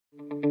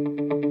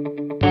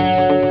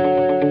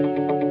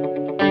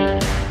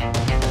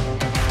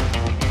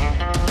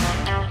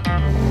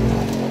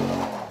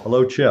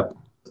Hello, Chip.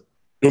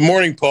 Good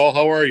morning, Paul.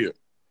 How are you?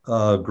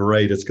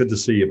 Great. It's good to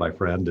see you, my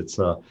friend.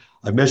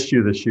 I missed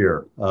you this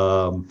year.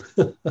 I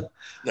miss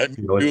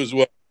You know, you it, as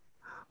well.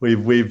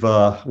 we've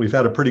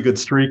had a pretty good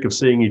streak of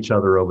seeing each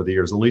other over the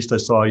years. At least I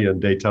saw you in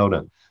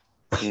Daytona.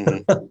 Hmm.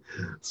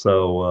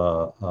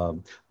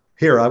 So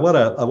here, I want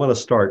to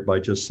start by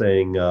just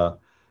saying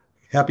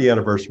happy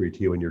anniversary to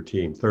you and your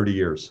team. 30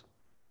 years.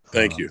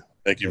 Thank Uh, you.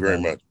 Thank you very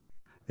and much.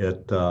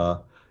 it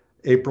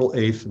April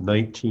 8th,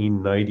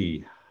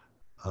 1990.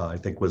 I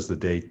think was the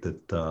date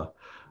that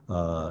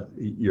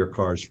your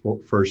cars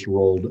first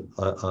rolled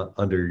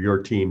under your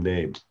team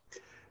name,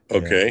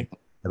 and Okay.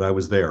 and I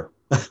was there.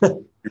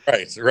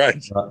 Right.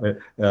 Right.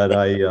 And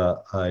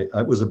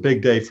it was a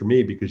big day for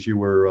me because you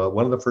were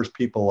one of the first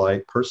people I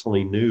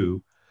personally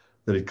knew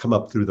that had come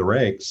up through the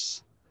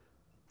ranks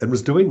and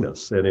was doing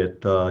this. And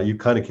you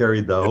kind of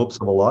carried the Yeah. hopes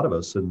of a lot of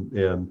us,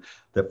 and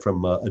that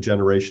from a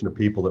generation of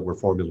people that were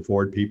Formula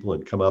Ford people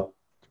and come up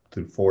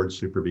to Ford,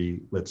 Super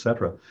V, et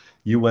cetera.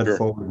 You went Sure.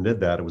 forward and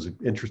did that. It was an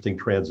interesting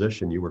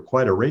transition. You were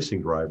quite a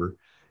racing driver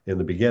in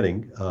the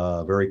beginning,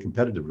 very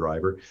competitive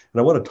driver. And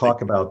I want to Thank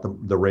talk about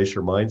the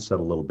racer mindset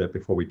a little bit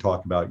before we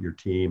talk about your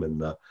team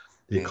and the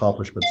you.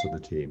 accomplishments of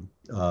the team.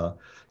 You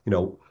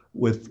know,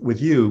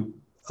 with you,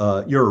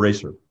 you're a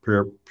racer,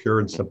 pure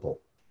and simple.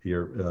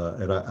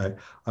 And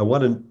I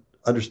want to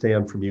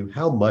understand from you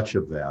how much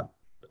of that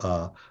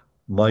uh,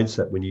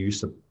 mindset when you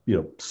used to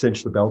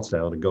cinch the belts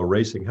down and go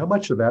racing, how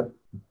much of that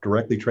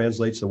directly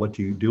translates to what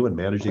you do in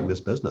managing this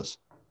business?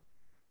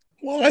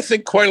 Well, I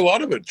think quite a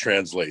lot of it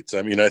translates.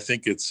 I mean, I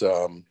think it's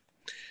we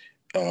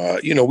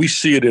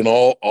see it in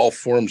all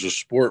forms of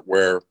sport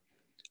where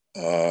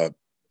uh,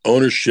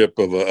 ownership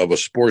of a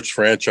sports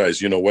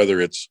franchise, whether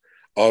it's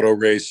auto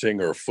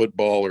racing or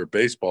football or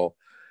baseball,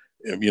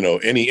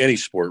 any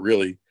sport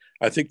really.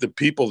 I think the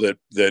people that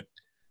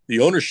the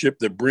ownership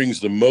that brings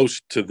the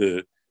most to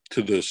the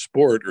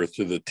sport or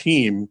to the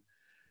team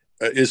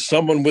is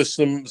someone with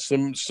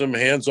some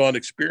hands-on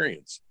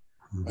experience.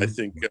 I Mm-hmm.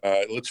 think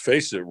let's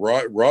face it,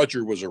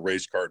 Roger was a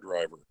race car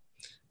driver.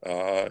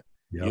 Uh,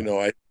 Yeah.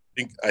 I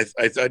think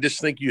I just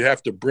think you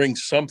have to bring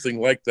something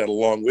like that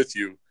along with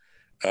you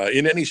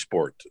in any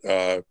sport.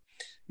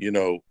 You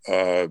know,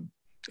 uh,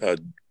 uh,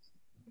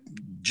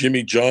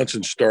 Jimmy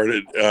Johnson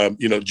started.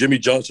 Jimmy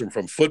Johnson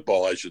from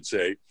football, I should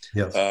say,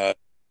 Yes. uh,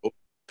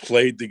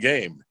 played the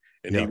game,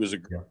 and he Yeah. was a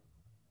Yeah.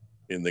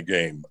 in the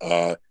game.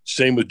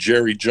 Same with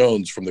Jerry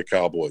Jones from the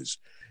Cowboys.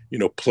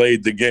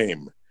 Played the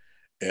game,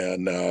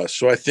 and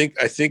so I think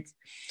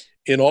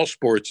in all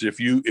sports, if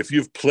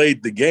you've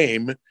played the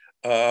game,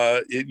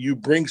 you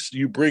bring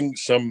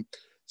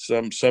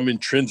some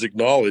intrinsic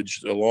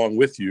knowledge along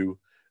with you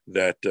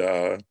that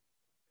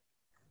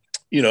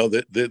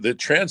that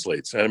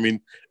translates. I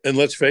mean, and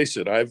let's face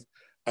it,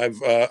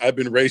 I've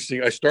been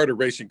racing. I started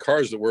racing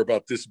cars that were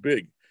about this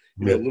big,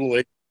 Yeah.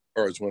 little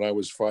cars when I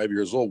was 5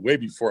 years old, way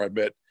before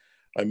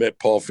I met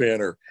Paul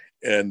Fanner,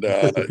 and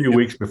Just a few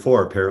weeks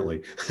before,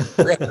 apparently.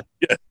 right,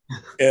 yeah,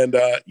 and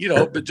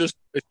but just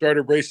I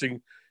started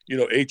racing,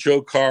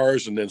 HO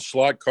cars and then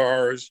slot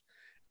cars,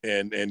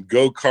 and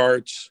go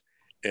karts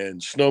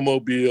and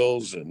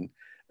snowmobiles, and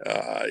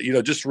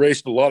just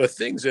raced a lot of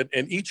things, and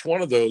each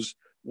one of those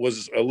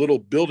was a little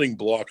building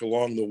block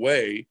along the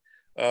way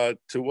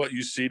to what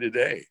you see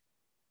today.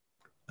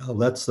 Oh,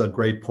 that's a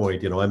great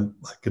point.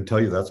 I can tell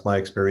you that's my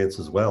experience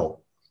as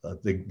well. I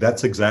think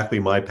that's exactly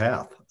my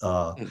path.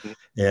 Mhm.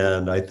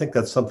 And I think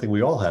that's something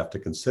we all have to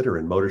consider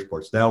in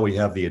motorsports. Now we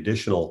have the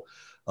additional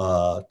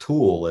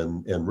tool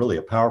and really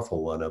a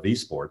powerful one of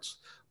esports,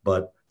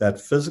 but that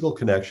physical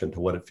connection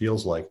to what it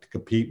feels like to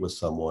compete with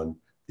someone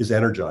is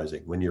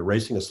energizing. When you're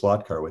racing a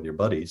slot car with your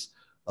buddies,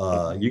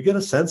 Mhm. you get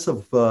a sense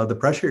of the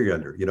pressure you're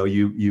under. It's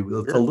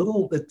a Sure.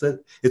 little,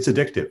 it's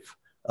addictive.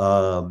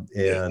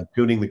 Yeah. And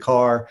tuning the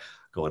car,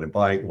 going and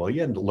buying. Well, you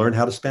had to learn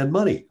how to spend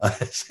money. I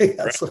say Right.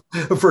 that's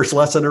the first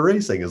lesson of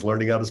racing is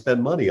learning how to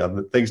spend money on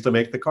the things to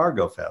make the car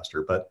go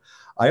faster. But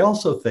I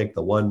also think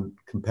the one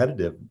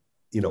competitive,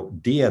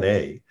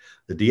 DNA,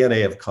 the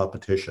DNA of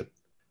competition,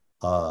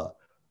 uh,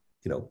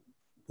 you know,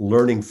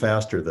 learning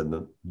faster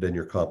than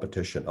your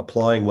competition,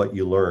 applying what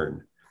you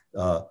learn,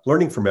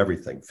 learning from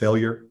everything.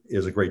 Failure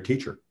is a great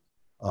teacher.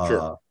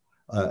 Sure.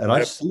 Uh, and I've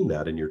Yep. seen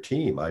that in your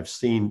team. I've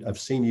seen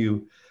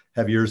you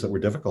have years that were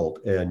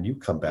difficult and you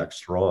come back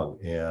strong.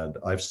 And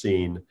I've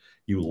seen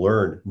you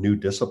learn new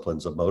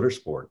disciplines of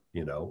motorsport.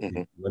 You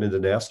Mhm. went into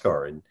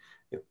NASCAR and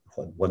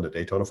won the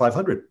Daytona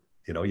 500.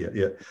 You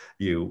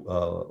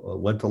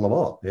went to Le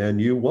Mans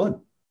and you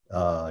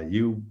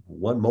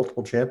won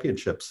multiple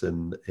championships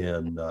in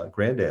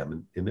Grand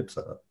Am in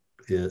IMSA.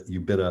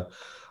 You've been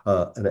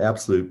an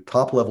absolute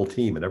top level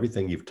team in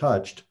everything you've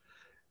touched.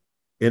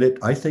 And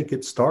I think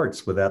it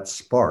starts with that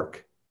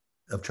spark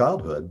of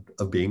childhood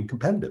of being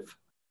competitive.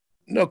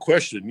 No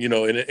question,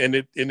 and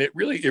it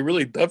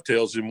really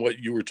dovetails in what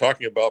you were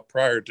talking about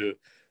prior to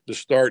the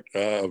start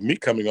of me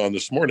coming on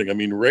this morning. I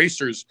mean,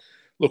 racers,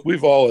 look,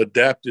 we've all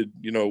adapted.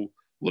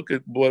 Look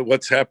at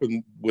what's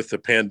happened with the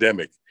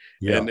pandemic,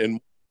 Yeah.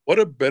 and what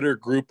a better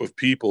group of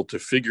people to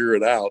figure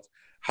it out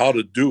how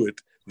to do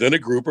it than a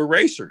group of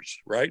racers,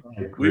 right?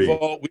 I agree.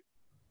 We've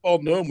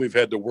all known we've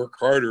had to work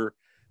harder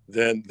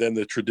than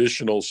the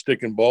traditional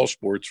stick and ball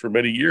sports for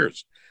many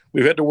years.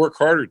 We've had to work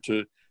harder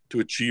to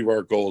achieve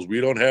our goals. We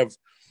don't have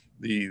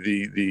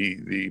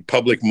the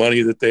public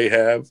money that they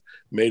have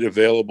made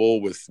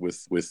available with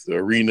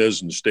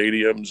arenas and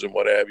stadiums and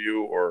what have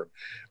you, or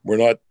we're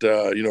not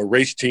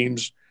race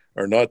teams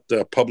are not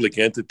public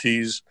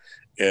entities,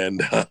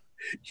 and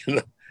you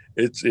know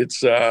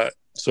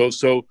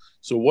so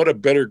what a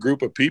better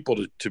group of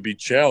people to be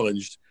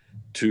challenged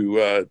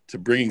to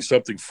bringing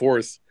something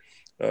forth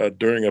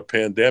during a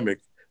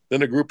pandemic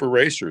than a group of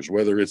racers,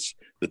 whether it's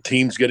the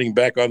teams getting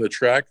back on the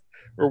track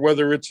or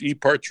whether it's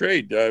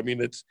e-part-trade. I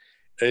mean,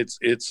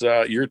 it's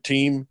your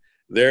team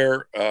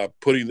there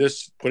putting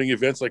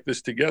events like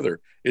this together.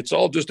 It's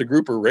all just a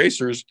group of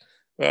racers,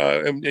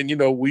 and you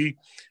know,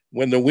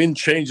 when the wind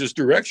changes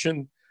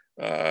direction,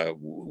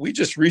 we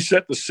just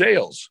reset the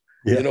sails.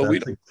 Yeah, you know,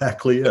 that's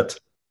exactly it.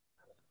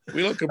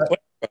 We don't complain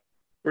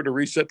about to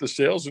reset the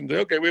sails and say,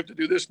 okay, we have to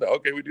do this now.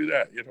 Okay, we do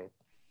that. You know.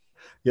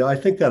 Yeah, I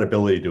think that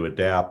ability to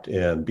adapt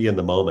and be in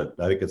the moment,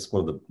 I think it's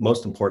one of the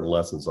most important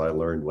lessons I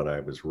learned when I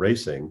was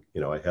racing.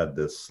 You know, I had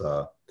this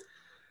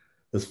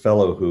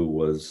fellow who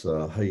was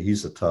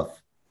he's a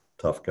tough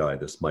guy,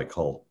 this Mike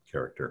Hull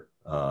character.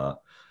 I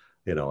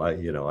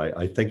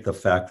think the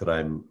fact that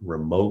I'm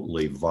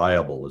remotely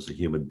viable as a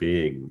human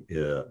being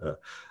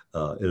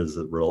is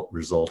a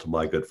result of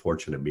my good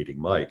fortune in meeting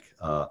Mike.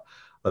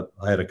 But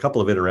I had a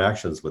couple of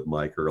interactions with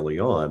Mike early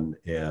on,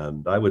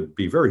 and I would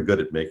be very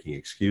good at making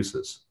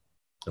excuses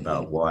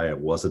about why I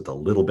wasn't a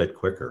little bit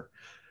quicker.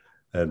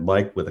 And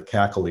Mike, with a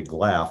cackling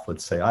laugh,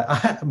 would say,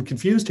 I'm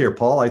confused here,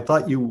 Paul. I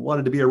thought you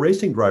wanted to be a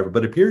racing driver,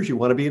 but it appears you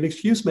want to be an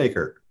excuse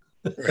maker.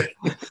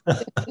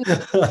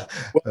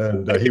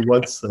 And he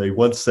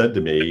once said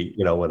to me,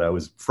 you know, when I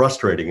was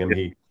frustrating him,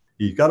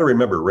 you got to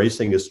remember,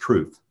 racing is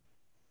truth.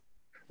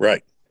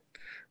 Right.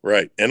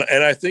 And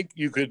I think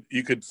you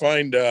could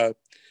find that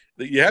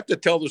you have to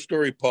tell the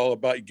story, Paul,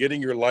 about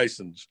getting your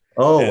license.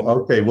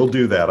 Okay, we'll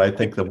do that. I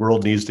think the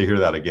world needs to hear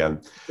that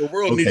again. The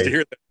world needs to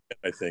hear that,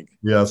 I think.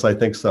 Yes, I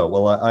think so.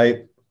 Well,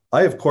 I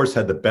of course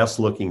had the best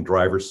looking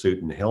driver's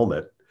suit and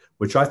helmet,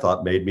 which I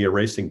thought made me a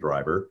racing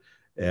driver.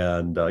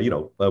 And, I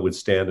would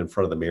stand in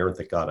front of the mirror and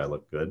think, God, I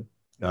look good.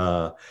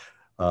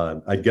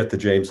 I'd get the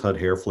James Hunt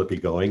hair flippy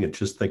going and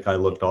just think I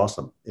looked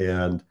awesome.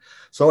 And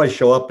so I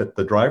show up at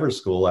the driver's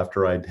school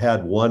after I'd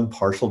had one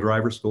partial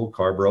driver's school,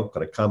 car broke,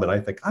 but I come and I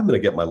think I'm going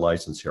to get my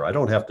license here. I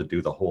don't have to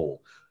do the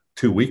whole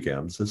 2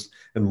 weekends.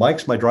 And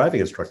Mike's my driving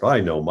instructor. I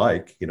know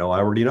Mike, I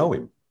already know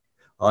him.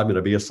 I'm going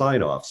to be a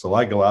sign off. So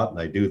I go out and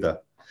I do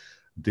the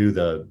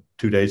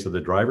 2 days of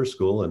the driver's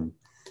school, and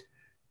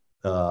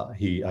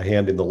I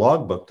hand him the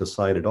logbook to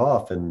sign it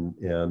off, and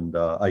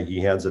he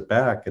hands it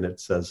back, and it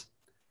says,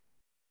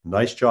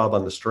 "Nice job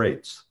on the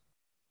straights.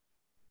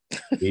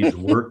 Needs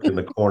work in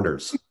the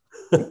corners."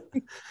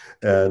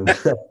 And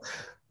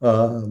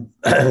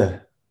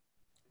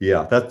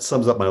yeah, that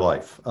sums up my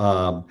life.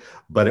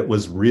 But it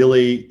was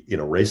really,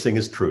 racing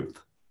is truth,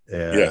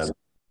 and yes.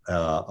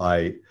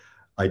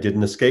 I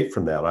didn't escape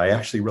from that. I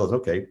actually realized,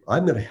 okay,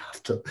 I'm going to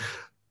have to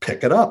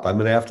pick it up. I'm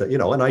going to have to,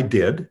 and I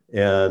did.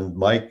 And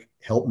Mike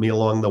helped me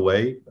along the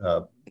way,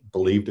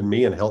 believed in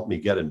me and helped me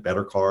get in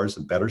better cars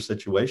and better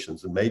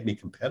situations and made me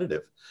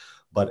competitive.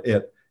 But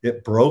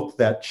it broke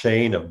that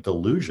chain of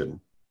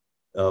delusion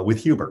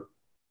with humor.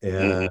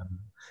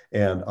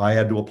 And I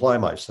had to apply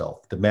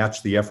myself to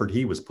match the effort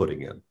he was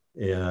putting in.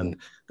 And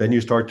then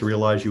you start to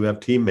realize you have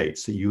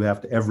teammates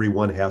that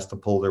everyone has to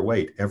pull their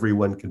weight.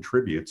 Everyone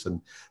contributes. And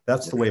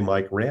that's the way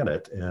Mike ran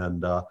it.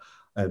 And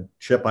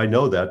Chip, I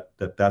know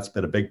that's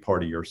been a big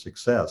part of your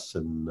success.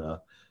 And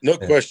no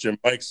question,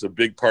 Mike's a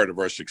big part of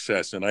our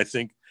success. And I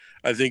think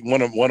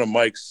one of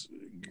Mike's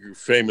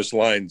famous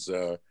lines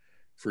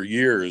for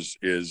years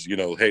is,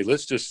 hey,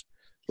 let's just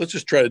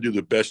try to do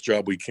the best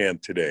job we can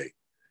today.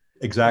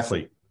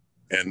 Exactly.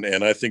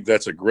 And I think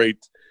that's a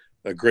great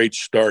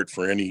start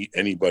for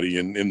anybody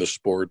in the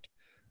sport,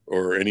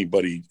 or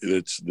anybody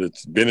that's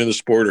been in the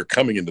sport or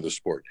coming into the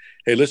sport.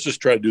 Hey, let's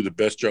just try to do the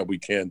best job we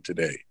can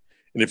today.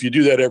 And if you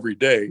do that every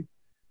day,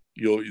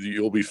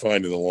 you'll be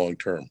fine in the long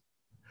term.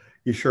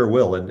 You sure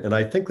will. And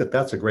I think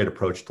that's a great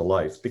approach to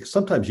life, because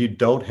sometimes you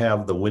don't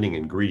have the winning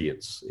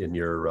ingredients in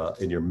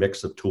your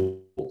mix of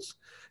tools,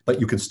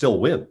 but you can still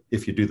win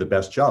if you do the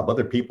best job.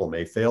 Other people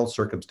may fail,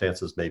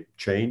 circumstances may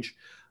change,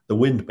 the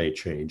wind may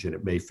change, and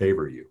it may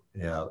favor you.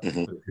 If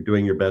you're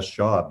doing your best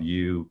job,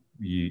 you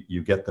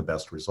get the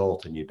best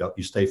result, and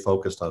you stay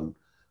focused on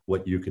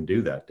what you can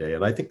do that day.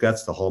 And I think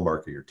that's the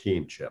hallmark of your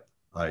team, Chip.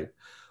 I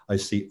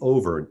see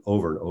over and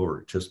over and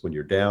over, just when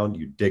you're down,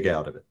 you dig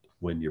out of it.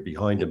 When you're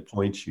behind in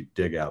points, you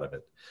dig out of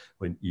it.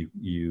 When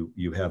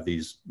you have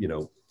these,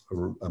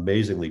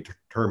 amazingly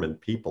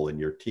determined people in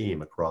your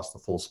team across the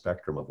full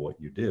spectrum of what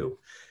you do.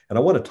 And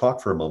I want to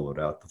talk for a moment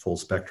about the full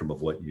spectrum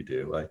of what you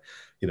do.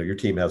 Your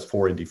team has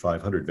 4 Indy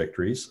 500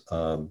 victories.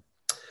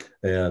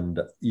 And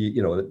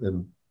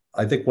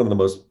I think one of the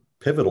most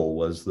pivotal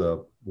was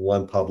the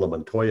Juan Pablo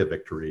Montoya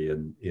victory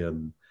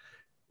in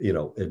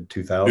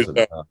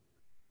 2000.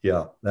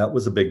 Yeah, that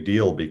was a big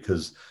deal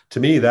because to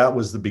me that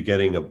was the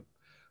beginning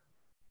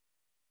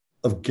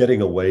of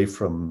getting away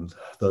from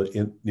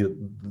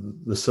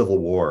the Civil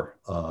War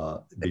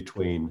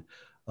between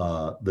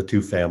the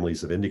two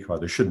families of IndyCar.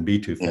 There shouldn't be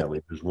two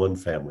families. There's one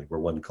family. We're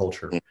one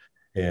culture.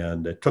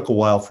 And it took a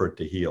while for it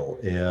to heal.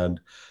 And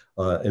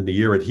in the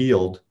year it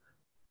healed,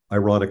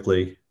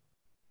 ironically,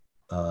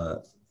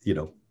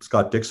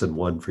 Scott Dixon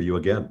won for you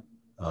again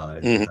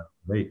in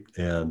 2008.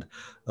 And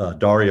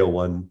Dario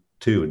won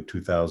too in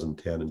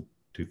 2010 and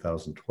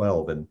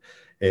 2012. And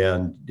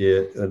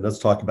let's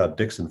talk about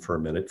Dixon for a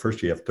minute.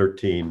 First, you have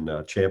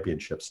 13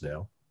 championships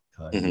now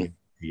in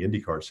the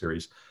IndyCar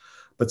series.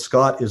 But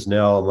Scott is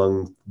now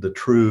among the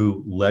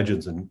true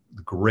legends and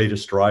the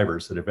greatest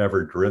drivers that have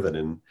ever driven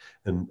in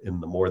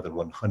the more than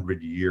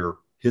 100-year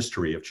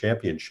history of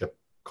championship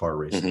car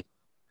racing.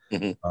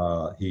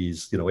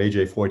 He's,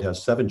 AJ Foyt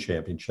has 7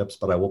 championships,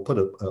 but I will put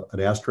an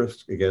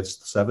asterisk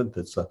against the 7th.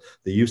 It's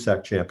the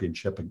USAC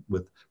championship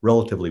with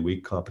relatively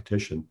weak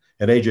competition.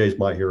 And AJ is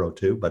my hero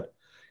too, but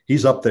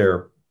he's up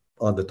there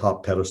on the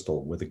top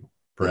pedestal with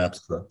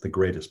perhaps the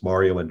greatest,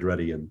 Mario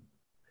Andretti and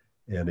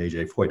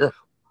AJ Foyt. Sure.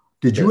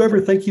 Did you ever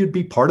think you'd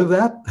be part of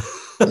that?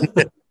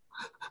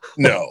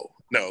 No.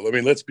 I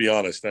mean, let's be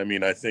honest. I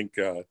mean, I think,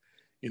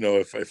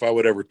 if I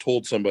would ever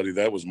told somebody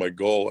that was my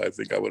goal, I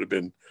think I would have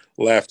been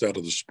laughed out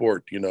of the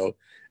sport, and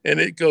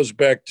it goes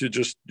back to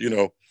just,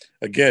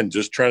 again,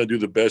 just trying to do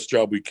the best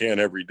job we can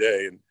every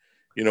day. And,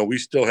 we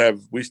still have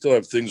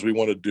things we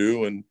want to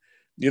do. And,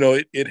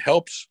 it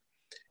helps.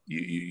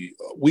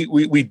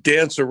 We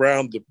dance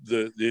around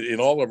in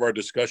all of our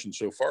discussions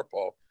so far,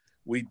 Paul.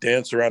 We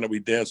dance around it.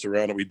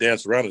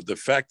 The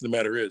fact of the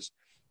matter is,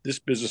 this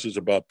business is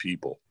about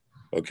people.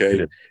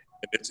 Okay.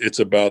 It's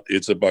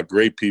about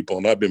great people.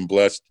 And I've been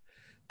blessed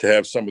to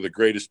have some of the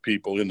greatest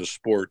people in the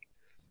sport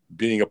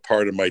being a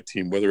part of my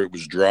team, whether it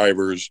was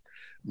drivers,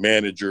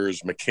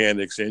 managers,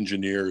 mechanics,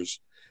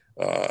 engineers.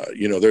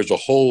 There's a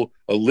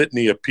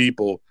litany of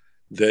people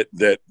that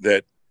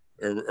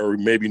are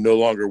maybe no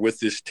longer with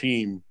this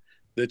team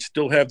that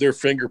still have their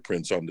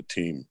fingerprints on the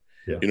team.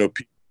 Yeah.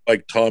 People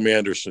like Tom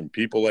Anderson,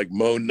 people like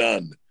Mo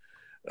Nunn.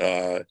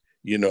 The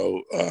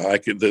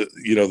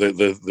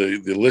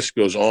list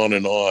goes on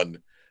and on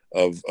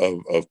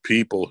of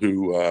people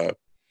who've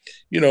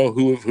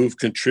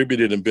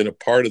contributed and been a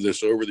part of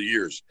this over the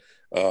years.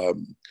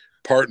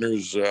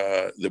 Partners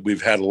that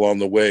we've had along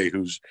the way,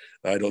 who's,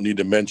 I don't need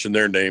to mention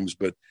their names,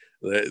 but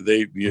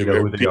they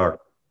know who they are.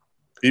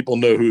 People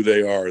know who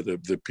they are.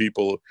 The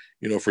people,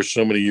 for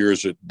so many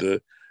years that the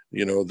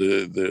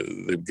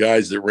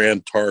guys that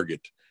ran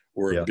Target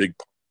were a big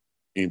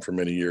team for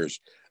many years.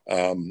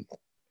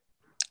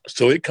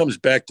 So it comes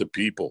back to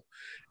people,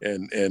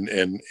 and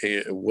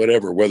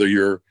whether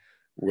you're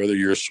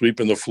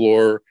sweeping the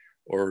floor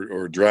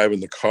or driving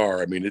the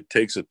car. I mean, it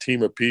takes a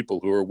team of people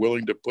who are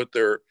willing to put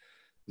their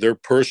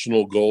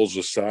personal goals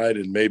aside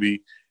and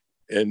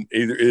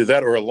either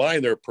that or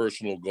align their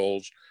personal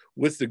goals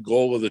with the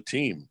goal of the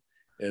team,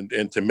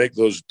 and to make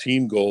those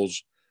team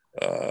goals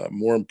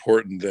more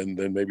important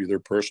than maybe their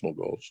personal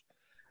goals.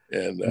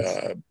 And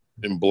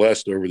been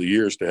blessed over the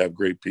years to have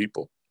great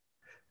people.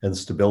 And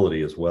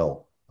stability as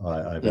well.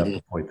 I have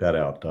to point that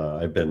out.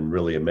 I've been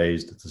really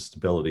amazed at the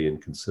stability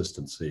and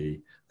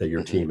consistency that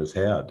your team has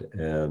had.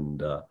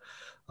 And,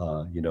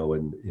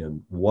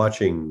 in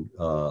watching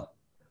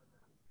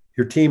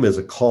your team is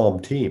a calm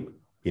team,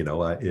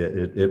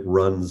 it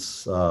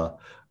runs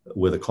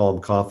with a calm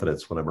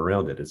confidence when I'm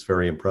around it. It's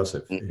very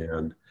impressive.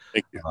 And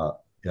thank you.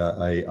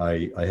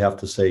 I have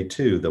to say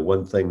too, the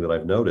one thing that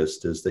I've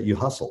noticed is that you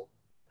hustle.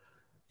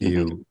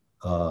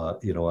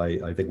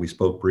 I think we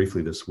spoke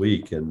briefly this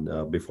week,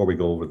 and before we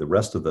go over the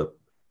rest of the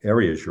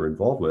areas you're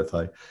involved with,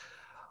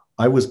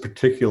 I was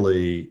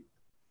particularly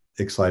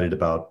excited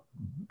about,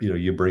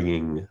 you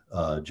bringing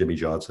Jimmie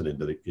Johnson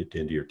into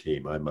your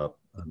team.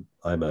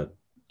 I'm a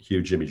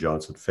huge Jimmie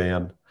Johnson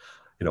fan.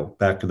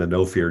 Back in the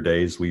No Fear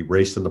days, we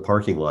raced in the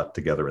parking lot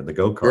together in the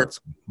go-karts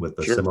with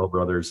the Simo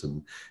brothers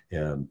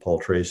and Paul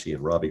Tracy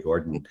and Robbie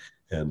Gordon.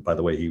 And by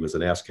the way, he was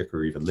an ass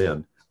kicker even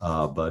then.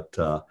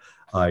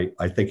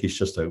 I think he's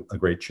just a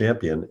great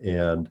champion.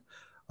 And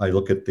I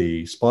look at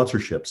the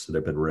sponsorships that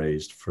have been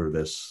raised for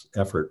this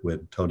effort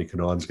when Tony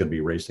Kanaan's going to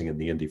be racing in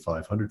the Indy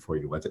 500 for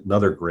you. I think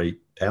another great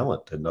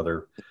talent,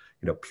 another,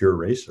 pure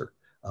racer.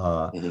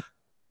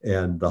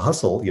 And the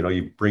hustle,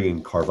 you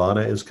bringing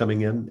Carvana is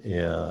coming in,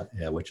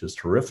 which is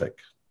terrific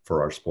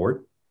for our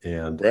sport.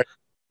 And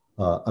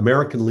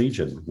American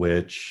Legion,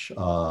 which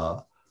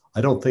I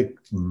don't think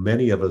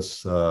many of us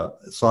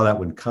saw that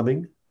one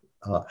coming.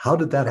 How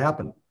did that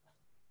happen?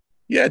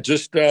 Yeah,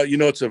 just,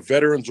 it's a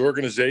veterans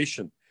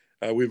organization.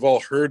 We've all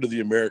heard of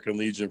the American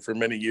Legion for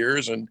many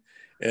years, and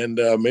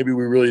maybe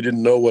we really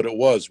didn't know what it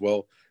was.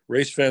 Well,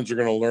 race fans are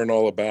going to learn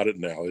all about it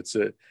now. It's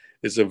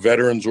a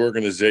veterans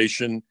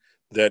organization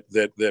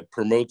that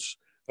promotes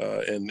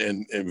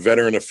and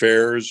veteran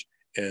affairs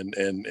and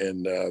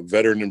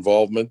veteran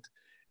involvement.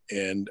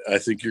 and I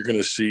think you're going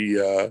to see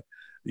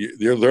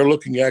they're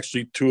looking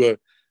actually to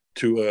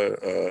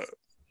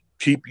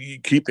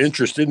keep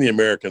interest in the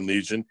American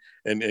Legion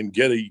and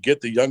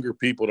get the younger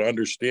people to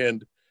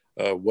understand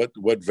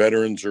what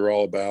veterans are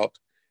all about,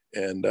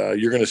 and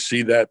you're going to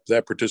see that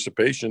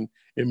participation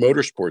in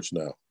motorsports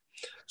now.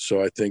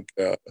 So I think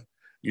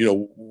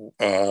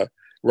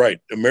right,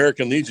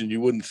 American Legion you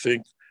wouldn't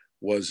think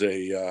was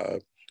a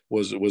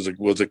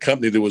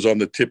company that was on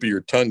the tip of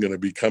your tongue going to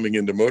be coming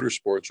into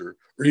motorsports or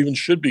even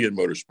should be in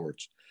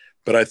motorsports,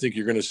 but I think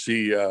you're going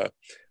to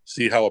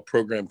see how a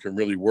program can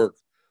really work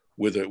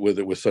with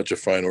such a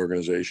fine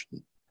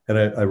organization. And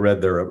I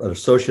read they're an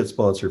associate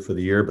sponsor for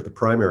the year, but the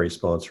primary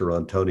sponsor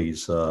on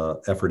Tony's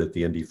effort at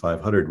the Indy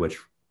 500, which,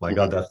 my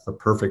God, that's the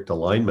perfect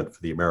alignment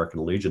for the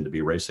American Legion to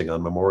be racing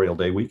on Memorial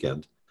Day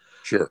weekend.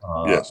 Sure.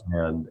 Yes.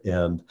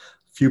 And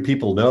few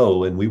people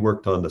know, and we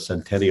worked on the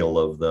centennial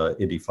of the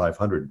Indy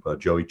 500.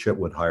 Joey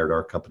Chitwood hired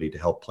our company to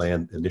help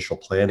plan initial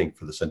planning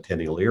for the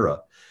centennial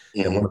era.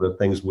 Mm-hmm. And one of the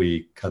things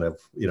we kind of,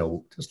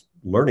 just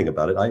learning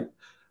about it,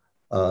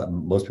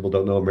 most people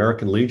don't know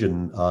American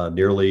Legion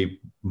nearly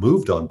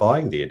moved on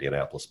buying the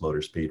Indianapolis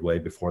Motor Speedway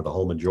before the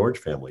Holman George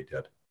family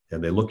did,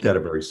 and they looked at it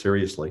very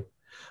seriously.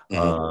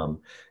 Mm-hmm.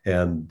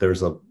 And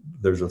there's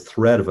a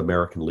thread of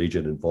American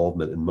Legion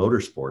involvement in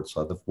motorsports.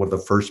 One of the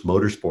first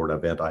motorsport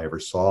event I ever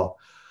saw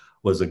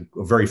was a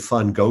very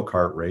fun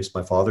go-kart race.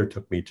 My father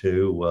took me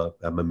to.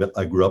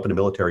 I grew up in a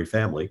military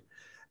family,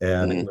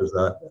 and mm-hmm. It was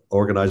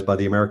organized by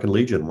the American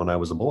Legion when I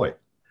was a boy.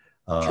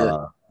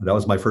 Sure. That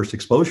was my first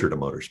exposure to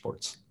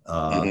motorsports.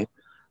 Mm-hmm.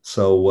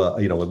 So,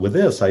 with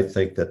this, I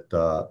think that,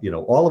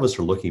 all of us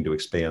are looking to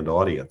expand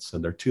audience,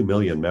 and there are 2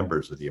 million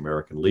members of the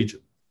American Legion.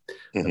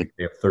 Mm-hmm. I think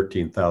they have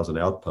 13,000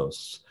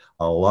 outposts,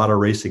 a lot of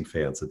racing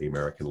fans of the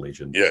American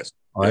Legion. Yes.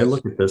 I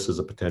look at this as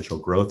a potential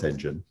growth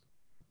engine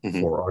mm-hmm.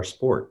 for our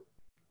sport.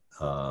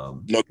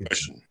 No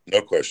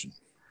question.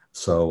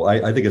 So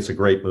I think it's a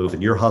great move,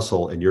 and your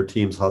hustle and your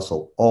team's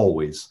hustle,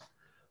 always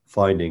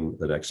finding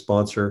the next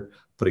sponsor,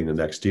 putting the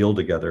next deal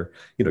together.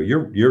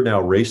 You're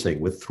now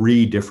racing with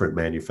 3 different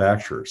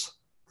manufacturers.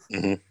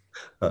 Mm-hmm.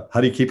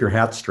 How do you keep your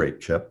hat straight,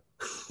 Chip?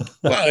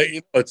 Well,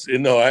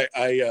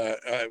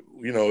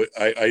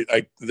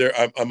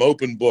 I'm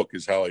open book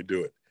is how I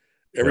do it.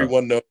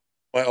 Everyone knows,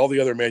 all the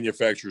other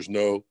manufacturers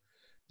know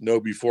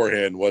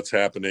beforehand what's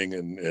happening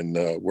and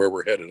where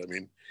we're headed. I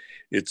mean,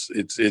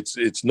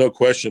 it's no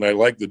question. I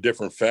like the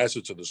different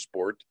facets of the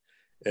sport,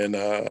 and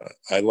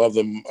I love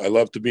them. I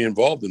love to be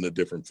involved in the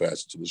different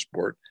facets of the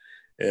sport.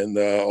 And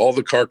all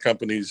the car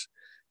companies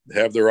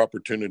have their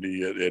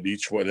opportunity at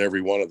each one,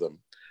 every one of them.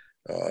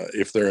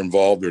 If they're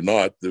involved or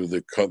not,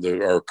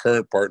 our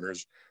current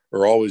partners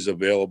are always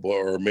available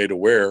or made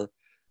aware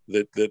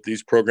that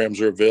these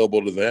programs are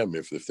available to them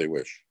if they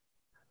wish.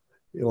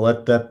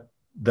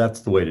 That's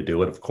the way to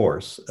do it, of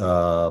course.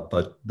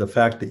 But the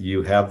fact that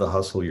you have the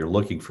hustle, you're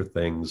looking for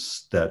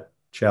things that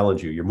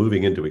challenge you. You're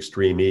moving into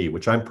Extreme E,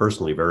 which I'm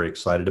personally very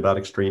excited about.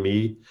 Extreme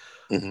E.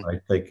 Mm-hmm. I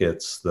think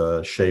it's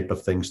the shape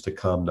of things to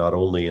come, not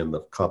only in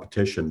the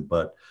competition,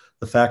 but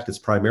the fact it's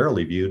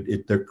primarily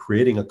viewed, they're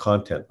creating a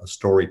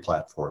story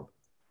platform.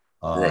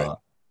 Right.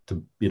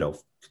 To,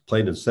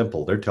 plain and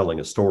simple, they're telling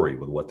a story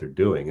with what they're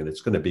doing, and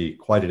it's going to be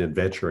quite an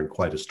adventure and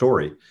quite a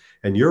story.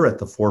 And you're at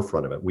the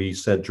forefront of it. We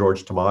sent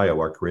George Tamayo,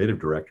 our creative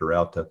director,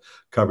 out to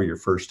cover your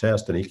first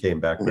test, and he came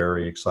back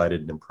very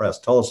excited and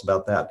impressed. Tell us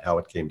about that, how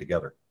it came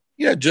together.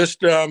 Yeah,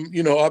 just,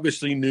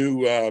 obviously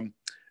knew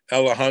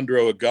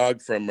Alejandro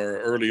Agag from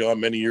early on,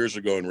 many years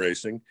ago in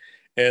racing.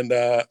 And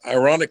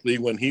ironically,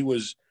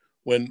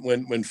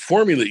 when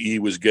Formula E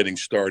was getting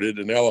started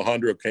and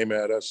Alejandro came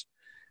at us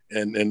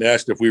and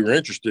asked if we were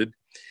interested,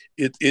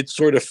 it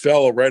sort of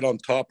fell right on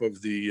top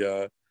of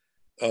the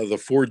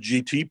Ford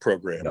GT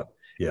program.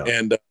 Yeah.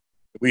 And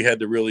we had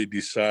to really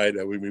decide.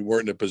 We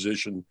weren't in a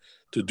position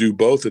to do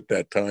both at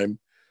that time.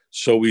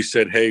 So we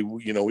said, hey,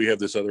 we have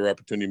this other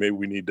opportunity. Maybe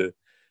we need to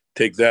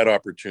take that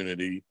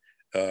opportunity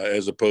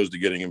as opposed to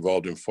getting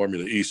involved in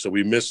Formula E. So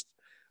we missed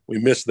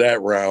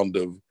that round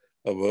of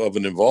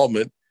an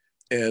involvement.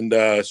 And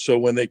so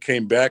when they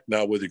came back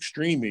now with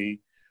Extreme E,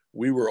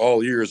 we were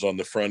all ears on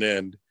the front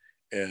end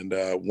and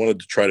wanted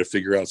to try to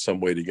figure out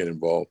some way to get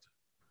involved.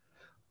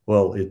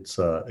 Well, it's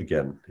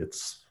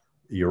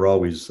you're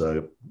always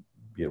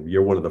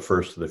you're one of the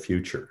first of the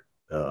future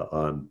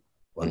on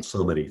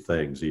so many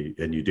things,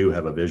 and you do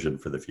have a vision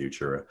for the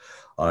future.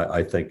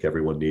 I think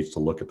everyone needs to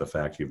look at the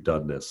fact you've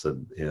done this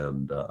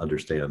and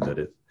understand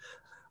that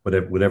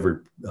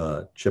whenever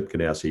Chip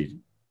Ganassi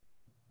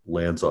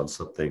lands on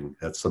something,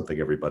 that's something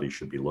everybody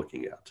should be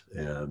looking at.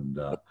 And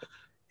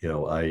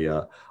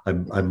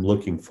I'm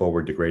looking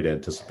forward to great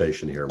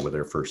anticipation here with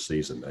their first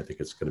season. I think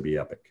it's going to be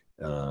epic.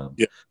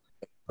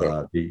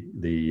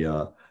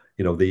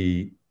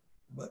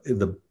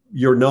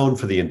 You're known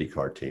for the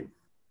IndyCar team.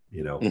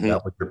 Mm-hmm.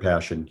 That was your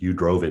passion. You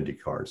drove Indy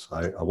cars.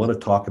 I want to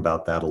talk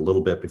about that a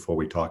little bit before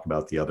we talk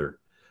about the other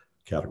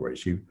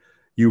categories.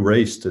 You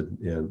raced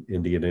in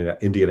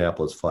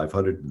Indianapolis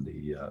 500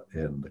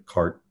 and the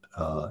CART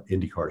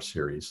IndyCar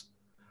series.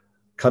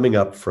 coming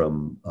up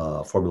from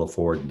Formula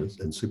Ford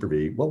and Super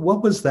V,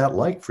 what was that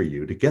like for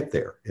you to get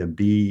there and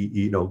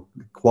be,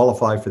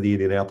 qualify for the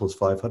Indianapolis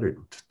 500?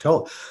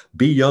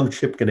 Be young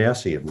Chip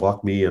Ganassi and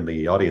walk me and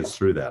the audience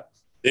through that.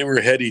 They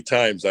were heady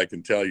times, I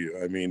can tell you.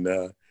 I mean,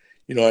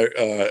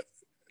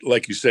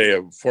 like you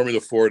say, Formula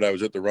Ford, I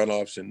was at the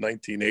runoffs in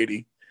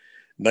 1980,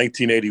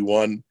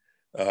 1981,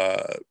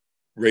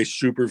 raced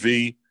Super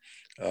V,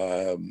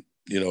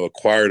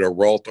 acquired a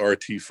Ralt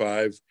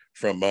RT5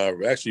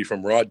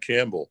 from Rod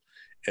Campbell.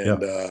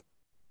 And the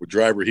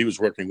driver he was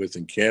working with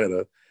in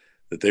Canada,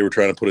 that they were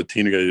trying to put a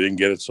team together. They didn't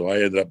get it. So I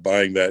ended up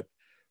buying that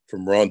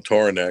from Ron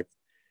Toronek,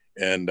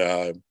 and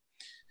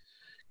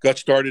got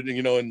started,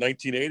 in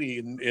 1980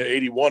 and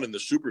 81 in the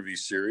Super V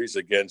series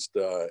against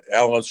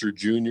Al Unser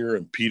Jr.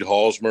 and Pete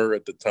Halsmer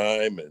at the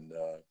time, and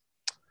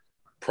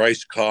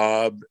Price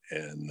Cobb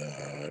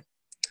and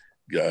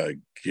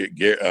Gary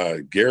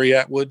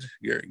Atwood.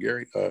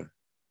 Gary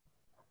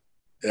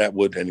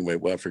Atwood. Anyway,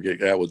 well, I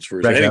forget Atwood's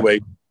first.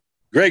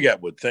 Greg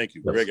Atwood. Thank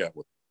you, yes. Greg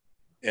Atwood.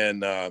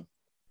 And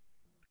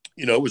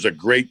it was a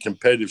great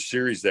competitive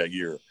series that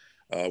year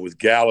with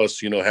Gallus.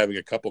 Having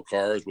a couple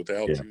cars with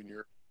Al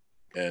Jr.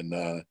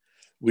 And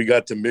we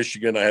got to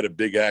Michigan. I had a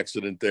big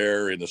accident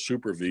there in the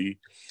Super V,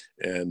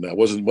 and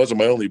wasn't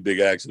my only big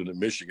accident in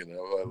Michigan.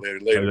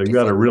 Later you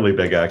got a really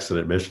big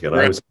accident in Michigan.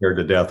 Right. I was scared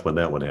to death when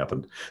that one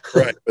happened.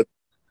 Right, but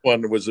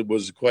one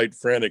was quite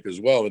frantic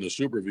as well in the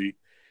Super V.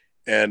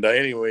 And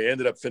anyway, I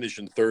ended up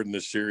finishing third in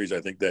this series,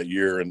 I think, that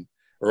year.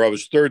 Or I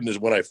was third in this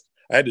when I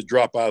had to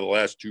drop out of the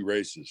last two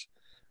races,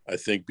 I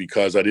think,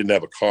 because I didn't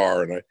have a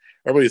car. And I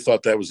really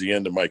thought that was the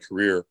end of my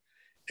career.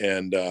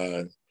 And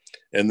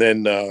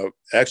then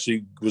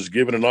actually was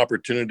given an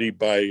opportunity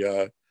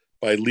by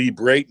Lee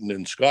Brayton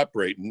and Scott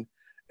Brayton.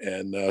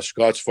 And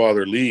Scott's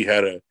father, Lee,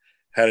 had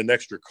an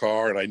extra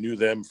car, and I knew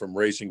them from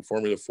racing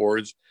Formula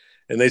Fords.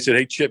 And they said,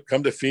 "Hey, Chip,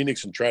 come to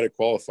Phoenix and try to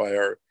qualify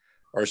our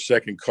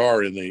second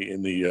car in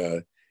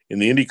the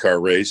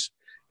IndyCar race."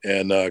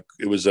 And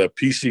it was a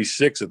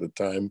PC6 at the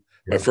time.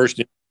 Yeah. My first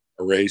IndyCar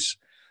race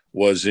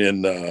was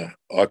in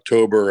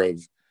October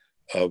of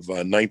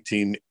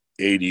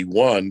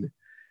 1981,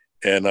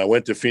 and I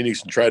went to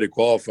Phoenix and tried to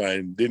qualify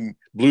and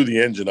blew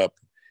the engine up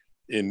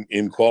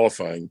in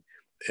qualifying.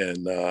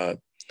 And there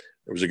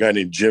was a guy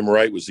named Jim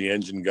Wright was the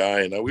engine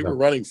guy, and we were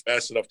running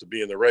fast enough to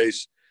be in the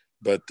race,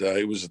 but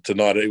it was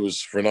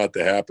for not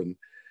to happen.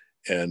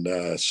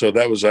 And so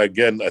that was,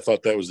 again, I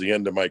thought that was the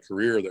end of my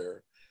career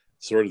there,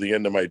 sort of the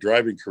end of my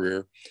driving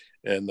career.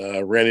 And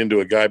ran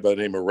into a guy by the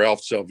name of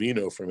Ralph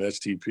Salvino from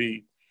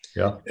STP.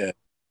 Yeah. And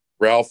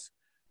Ralph,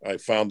 I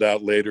found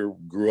out later,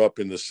 grew up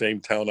in the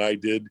same town I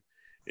did,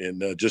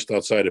 in just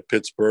outside of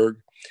Pittsburgh.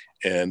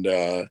 And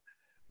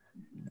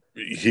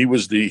he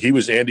was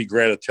Andy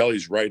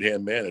Granatelli's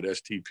right-hand man at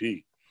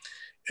STP.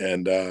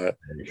 And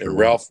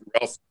Ralph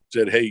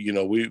said, "Hey,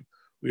 we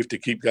have to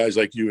keep guys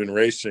like you in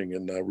racing."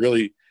 And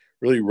really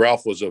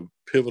Ralph was a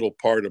pivotal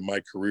part of my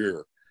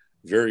career.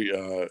 Very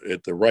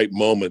at the right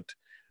moment,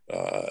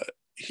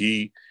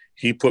 he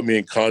put me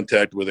in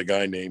contact with a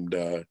guy named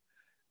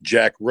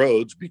Jack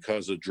Rhodes,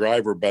 because a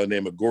driver by the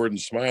name of Gordon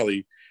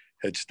Smiley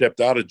had stepped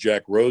out of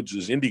Jack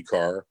Rhodes's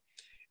IndyCar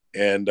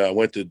and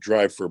went to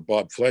drive for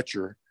Bob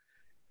Fletcher.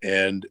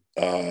 And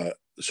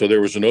so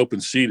there was an open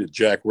seat at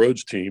Jack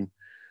Rhodes' team,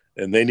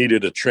 and they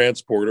needed a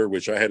transporter,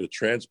 which I had a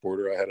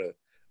transporter. I had a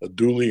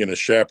dually and a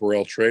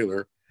chaparral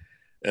trailer,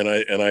 and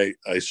I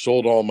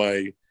sold all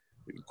my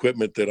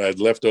equipment that I'd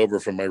left over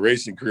from my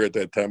racing career at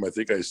that time. I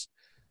think I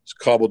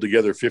cobbled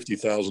together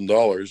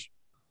 $50,000,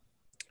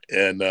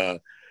 and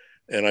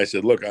I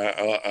said, "Look,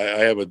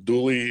 I have a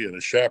dually and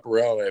a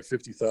chaparral. And I have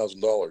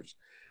 $50,000.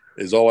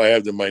 Is all I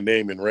have to my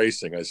name in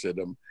racing." I said,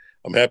 I'm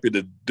happy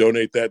to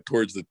donate that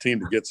towards the team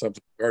to get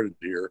something started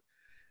here.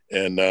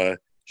 And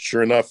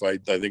sure enough, I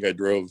think I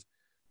drove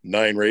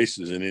 9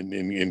 races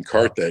in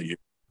kart that year,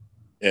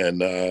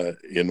 and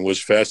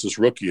was fastest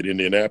rookie at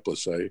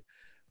Indianapolis.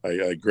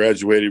 I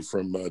graduated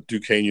from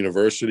Duquesne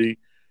University.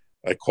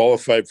 I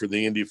qualified for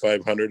the Indy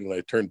 500, and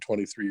I turned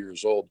 23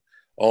 years old,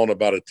 all in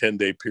about a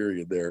 10-day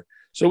period there.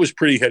 So it was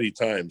pretty heady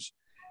times.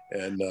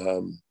 And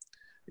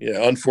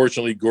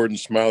unfortunately, Gordon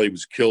Smiley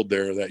was killed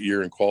there that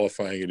year in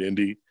qualifying at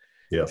Indy.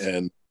 Yes.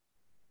 And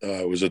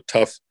it was a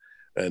tough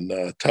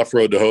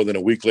road to hoe. Then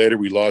a week later,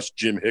 we lost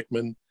Jim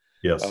Hickman.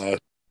 Yes.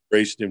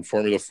 Raced in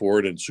Formula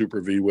Ford and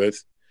Super V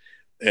with.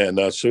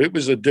 And so it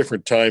was a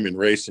different time in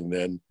racing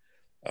then.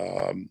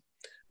 And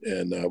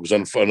it was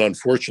an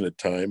unfortunate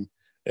time.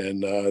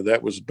 And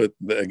that was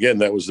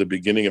the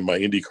beginning of my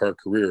IndyCar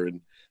career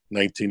in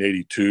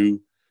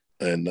 1982.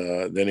 And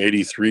then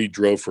 83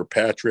 drove for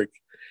Patrick,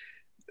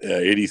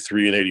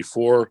 83 and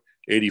 84.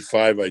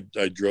 85, I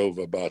drove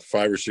about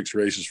 5 or 6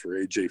 races for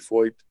AJ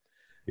Foyt.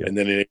 Yeah. And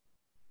then it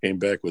came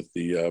back with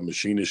the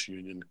Machinists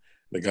Union.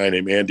 The guy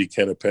named Andy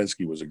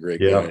Kenopensky was a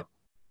great guy.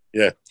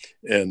 Yeah.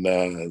 And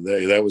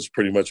that was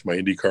pretty much my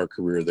IndyCar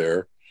career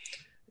there.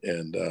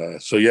 And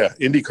so,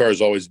 IndyCar has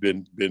always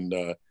been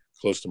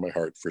close to my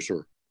heart for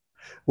sure.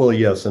 Well,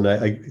 yes. And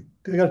I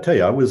got to tell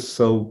you, I was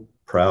so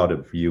proud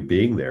of you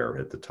being there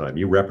at the time.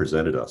 You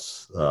represented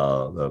us,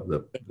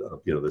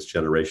 this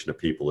generation of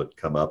people that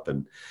come up,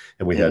 and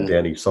we had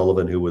Danny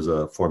Sullivan, who was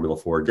a Formula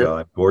Ford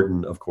guy.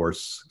 Gordon, of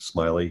course,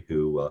 Smiley,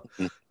 who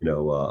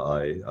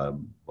I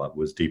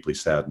was deeply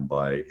saddened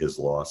by his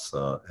loss.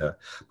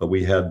 But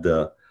we had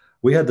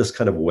this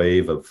kind of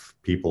wave of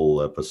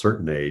people of a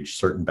certain age,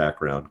 certain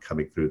background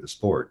coming through the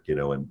sport,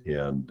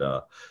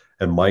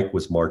 and Mike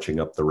was marching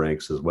up the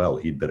ranks as well.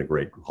 He'd been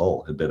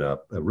had been a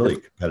really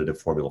competitive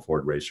Formula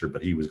Ford racer,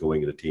 but he was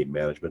going into team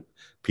management.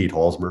 Pete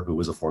Halsmer, who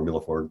was a Formula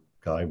Ford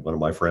guy, one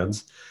of my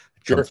friends.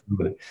 Sure.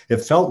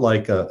 It felt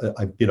like,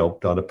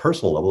 on a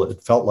personal level,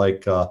 it felt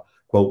like,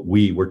 quote,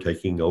 we were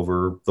taking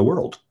over the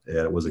world. And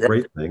it was a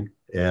great thing.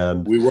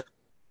 And we were.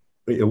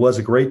 It was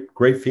a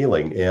great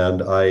feeling.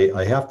 And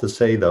I have to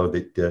say, though,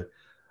 that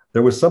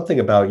there was something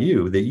about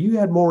you that you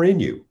had more in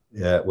you.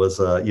 It was,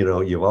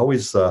 you've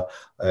always,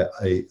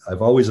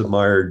 I've always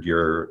admired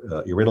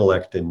your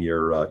intellect and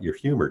your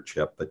humor,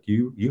 Chip. But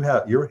you don't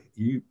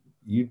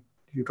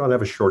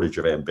have a shortage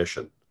of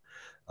ambition.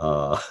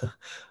 And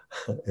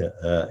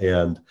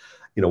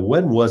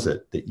when was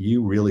it that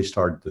you really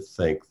started to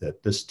think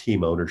that this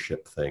team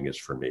ownership thing is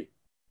for me?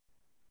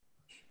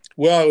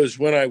 Well, it was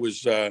when I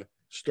was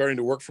starting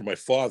to work for my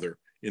father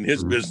in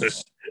his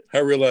business. I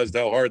realized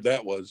how hard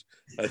that was.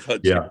 I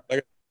thought,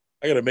 I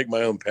got to make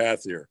my own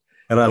path here.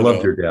 And I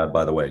loved your dad,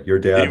 by the way. Your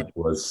dad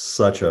was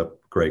such a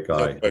great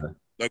guy.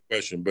 No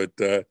question. But,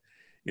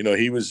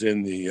 he was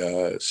in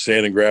the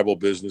sand and gravel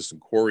business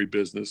and quarry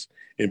business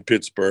in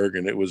Pittsburgh.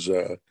 And it was,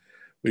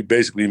 we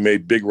basically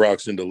made big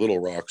rocks into little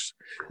rocks.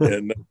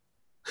 And it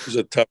was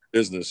a tough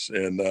business.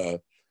 And,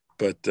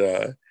 I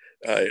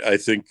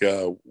think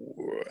I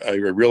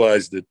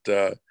realized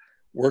that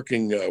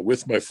working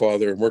with my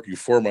father and working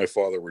for my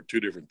father were two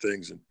different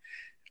things. And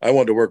I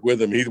wanted to work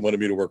with him. He wanted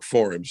me to work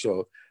for him.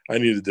 So I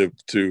needed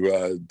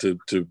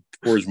to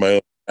forge my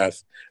own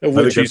path. Where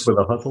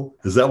the hustle?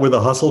 Is that where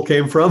the hustle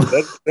came from?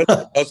 That's where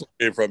the hustle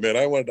came from, man.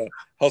 I wanted to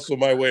hustle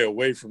my way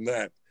away from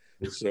that.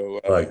 So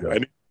I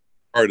needed to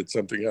start at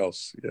something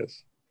else.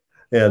 Yes.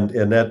 And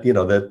that,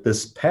 that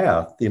this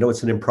path,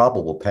 it's an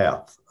improbable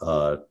path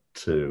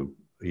to,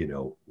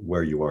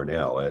 where you are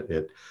now.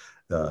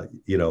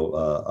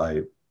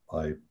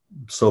 I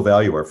so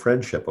value our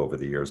friendship over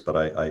the years, but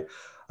I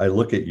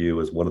look at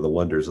you as one of the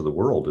wonders of the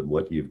world and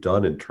what you've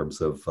done in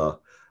terms of,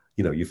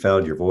 you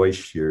found your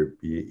voice, the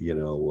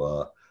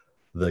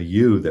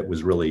you that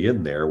was really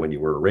in there when you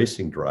were a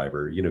racing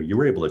driver, you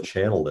were able to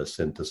channel this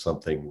into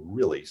something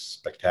really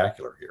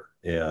spectacular here.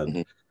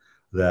 And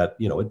that,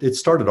 it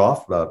started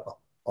off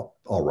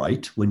all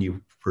right when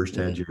you first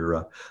had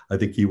your, I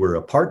think you were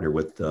a partner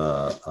with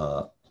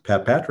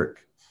Pat Patrick.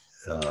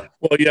 Well,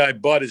 yeah, I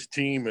bought his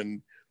team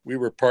and we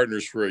were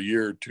partners for a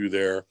year or two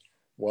there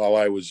while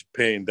I was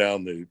buying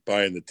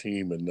the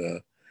team. And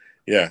the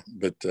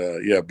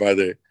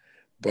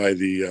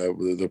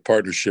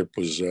partnership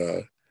was,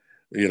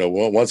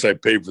 once I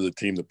paid for the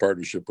team, the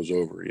partnership was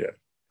over. Yeah,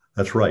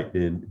 that's right.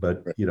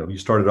 But you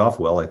started off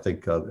well. I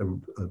think a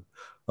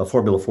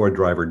Formula Ford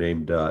driver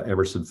named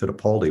Emerson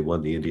Fittipaldi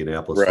won the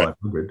Indianapolis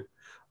 500.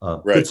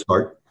 Good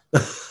start.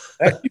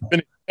 Actually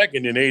finished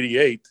second in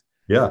 88.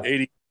 Yeah.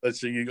 80.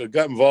 Let's see, you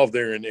got involved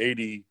there in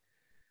 80.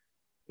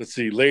 Let's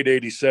see, late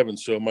 87.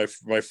 So my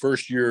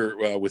first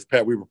year with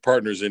Pat, we were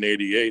partners in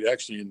 88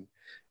 actually.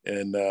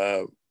 And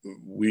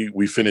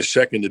we finished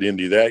second at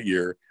Indy that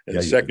year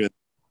and second.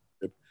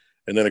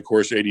 And then of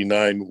course,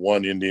 89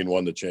 won Indy and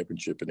won the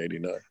championship in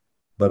 89.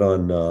 But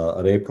on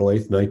April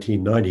 8th,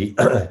 1990,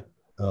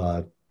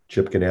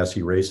 Chip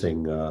Ganassi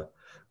Racing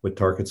with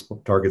Target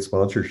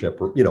sponsorship,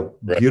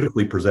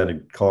 beautifully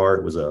presented car.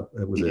 It was a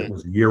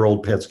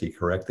year-old Penske,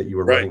 correct, that you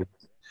were running?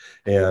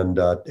 And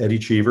Eddie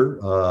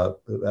Cheever,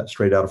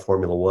 straight out of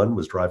Formula One,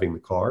 was driving the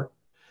car,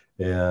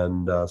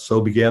 and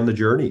so began the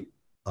journey.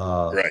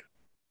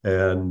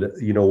 And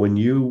when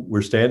you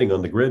were standing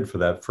on the grid for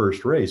that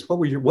first race, what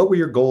were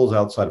your goals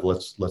outside of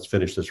let's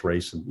finish this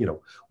race? And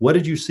what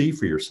did you see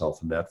for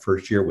yourself in that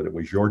first year when it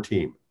was your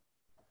team?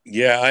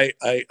 Yeah,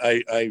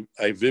 I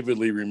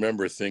vividly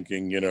remember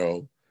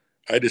thinking,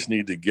 I just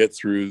need to get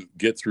through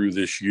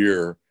this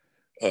year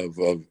of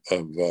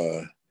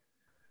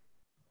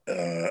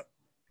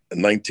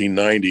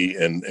 1990,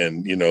 and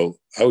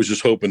I was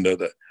just hoping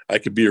that I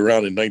could be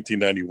around in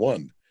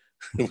 1991.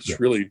 It was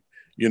really,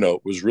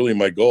 was really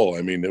my goal.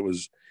 I mean, it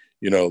was,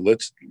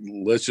 let's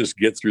just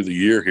get through the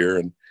year here,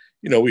 and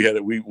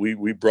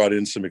we brought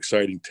in some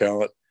exciting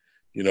talent.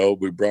 We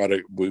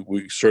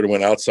sort of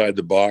went outside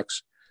the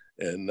box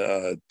and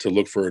to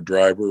look for a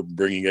driver,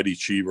 bringing Eddie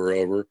Cheever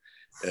over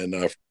and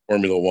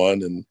Formula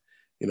One, and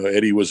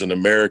Eddie was an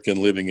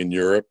American living in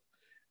Europe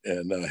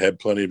and had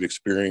plenty of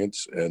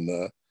experience,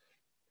 and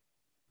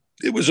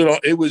it was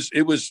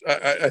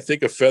I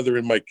think a feather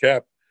in my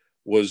cap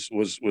was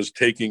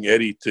taking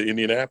Eddie to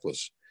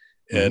Indianapolis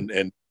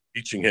and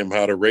teaching him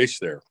how to race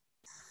there,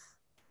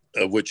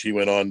 of which he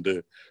went on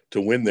to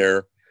win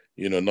there,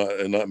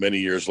 not many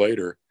years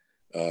later,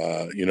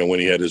 when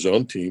he had his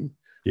own team.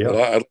 Yeah.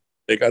 But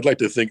I'd like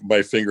to think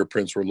my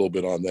fingerprints were a little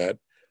bit on that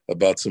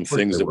about some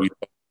things that we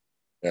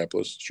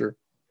Minneapolis. Sure.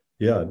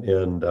 Yeah,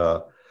 and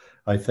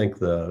I think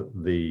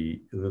the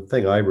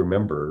thing I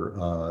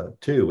remember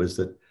too is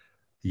that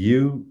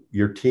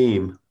your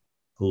team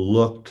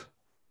looked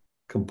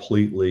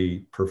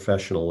completely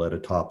professional at a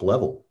top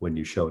level when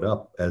you showed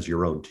up as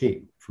your own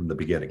team from the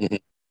beginning.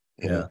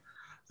 Mm-hmm. Yeah.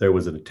 There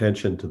was an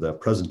attention to the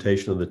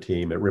presentation of the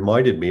team. It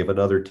reminded me of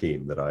another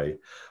team that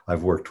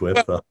I've worked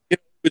with. Well,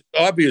 it's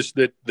obvious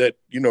that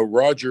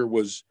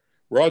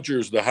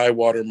Roger's the high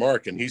water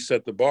mark, and he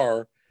set the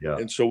bar. Yeah.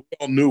 And so we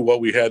all knew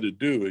what we had to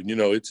do. And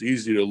it's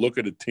easy to look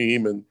at a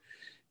team and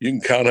you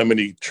can count how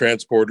many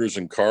transporters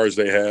and cars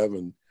they have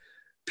and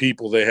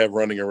people they have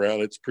running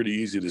around. It's pretty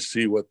easy to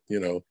see what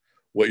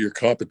your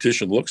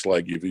competition looks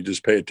like if you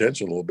just pay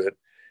attention a little bit.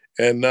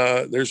 And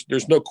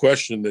there's no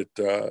question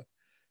that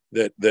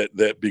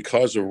that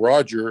because of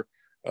Roger,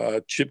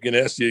 Chip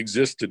Ganassi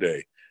exists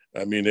today.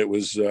 I mean, it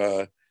was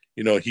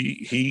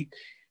he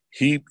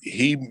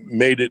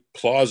made it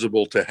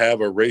plausible to have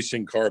a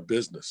racing car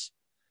business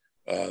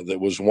that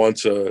was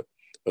once a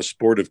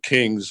sport of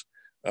kings.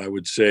 I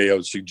would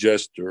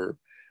suggest, or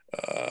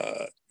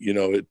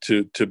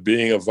to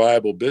being a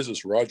viable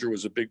business. Roger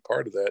was a big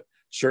part of that,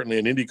 certainly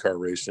in IndyCar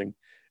racing,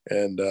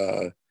 and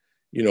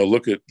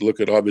look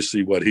at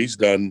obviously what he's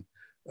done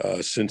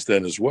since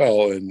then as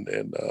well,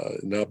 and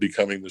now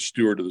becoming the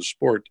steward of the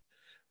sport,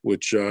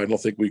 which I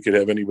don't think we could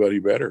have anybody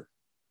better.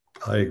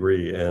 I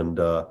agree, and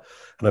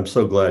I'm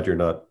so glad you're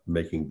not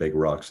making big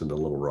rocks into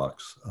little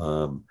rocks,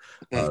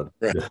 right.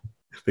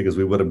 Because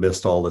we would have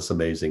missed all this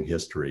amazing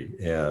history.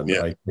 And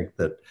yeah. I think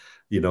that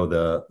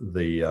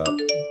the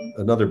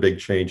another big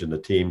change in the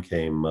team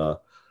came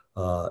at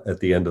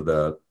the end of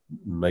the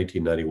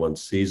 1991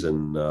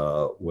 season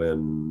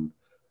when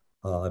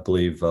I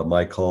believe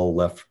Mike Hall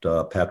left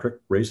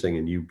Patrick Racing,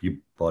 and you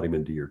brought him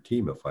into your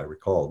team, if I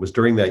recall. It was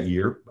during that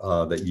year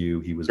that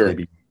he was sure.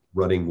 Maybe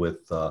running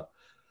with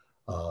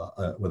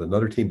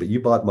another team, but you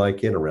brought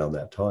Mike in around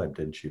that time,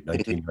 didn't you?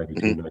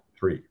 1992,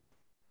 93.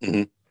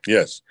 Mm-hmm.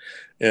 Yes.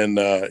 And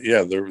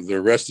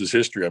the rest is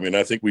history. I mean,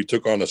 I think we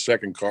took on a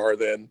second car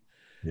then.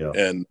 Yeah.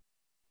 And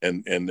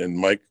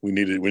Mike, we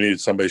needed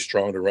somebody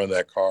strong to run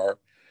that car.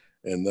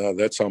 And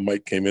that's how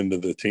Mike came into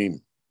the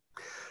team.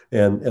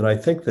 And I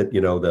think that,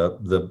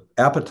 the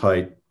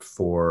appetite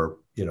for,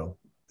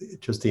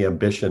 just the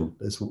ambition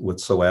is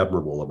what's so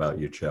admirable about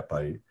you, Chip.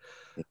 You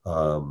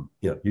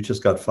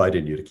just got fight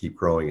in you to keep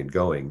growing and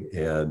going.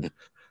 And,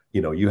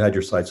 you had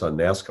your sights on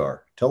NASCAR.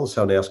 Tell us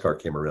how NASCAR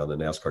came around, the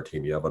NASCAR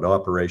team. You have an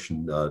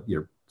operation,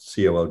 your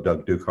COO,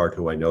 Doug Duchardt,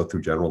 who I know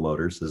through General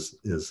Motors, is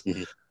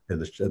mm-hmm.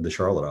 in the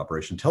Charlotte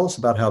operation. Tell us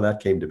about how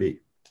that came to be.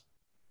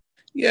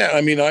 Yeah,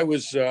 I mean, I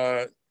was,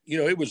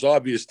 it was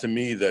obvious to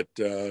me that,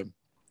 that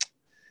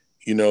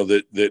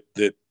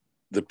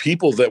the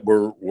people that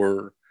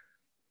were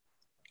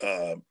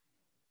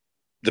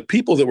the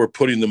people that were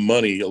putting the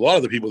money, a lot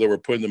of the people that were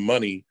putting the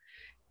money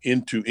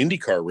into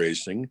IndyCar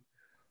racing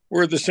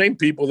were the same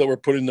people that were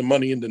putting the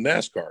money into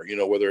NASCAR,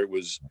 whether it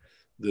was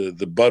the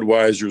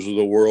Budweisers of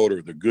the world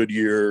or the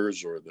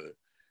Goodyears or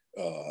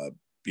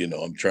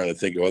I'm trying to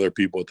think of other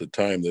people at the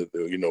time that,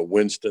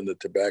 Winston, the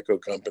tobacco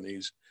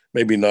companies,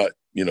 maybe not,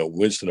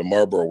 Winston and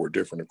Marlboro were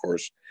different, of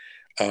course.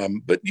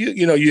 But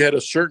you had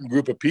a certain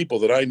group of people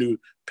that I knew,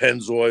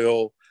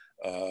 Pennzoil.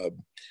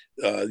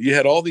 You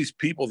had all these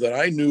people that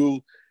I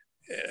knew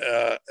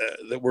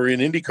that were in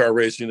IndyCar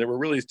racing that were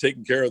really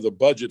taking care of the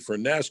budget for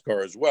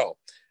NASCAR as well.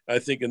 I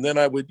think, and then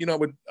we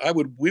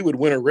would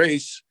win a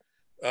race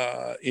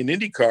in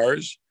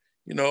IndyCars.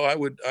 We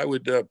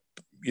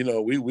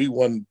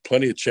won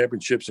plenty of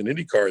championships in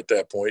IndyCar at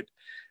that point.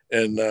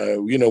 And,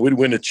 we'd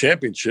win a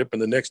championship,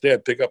 and the next day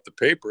I'd pick up the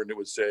paper and it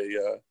would say,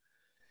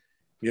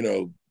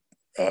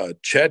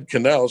 Chad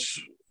Knaus,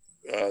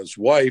 his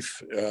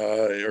wife,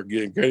 are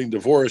getting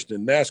divorced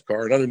in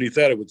NASCAR. And underneath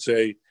that, it would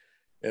say,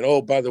 and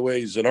oh, by the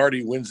way,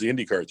 Zanardi wins the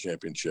IndyCar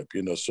championship,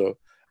 so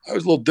I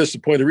was a little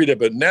disappointed to read it,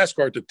 but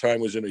NASCAR at the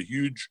time was in a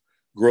huge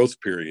growth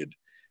period.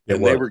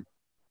 And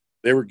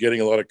they were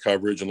getting a lot of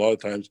coverage and a lot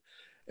of times.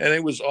 And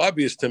it was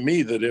obvious to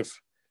me that if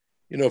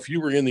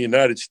you were in the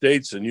United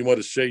States and you want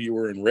to say you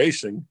were in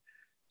racing,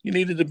 you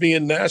needed to be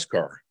in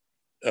NASCAR,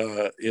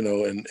 and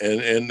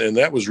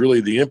that was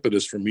really the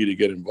impetus for me to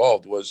get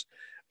involved. Was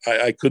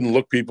I couldn't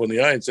look people in the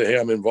eye and say, hey,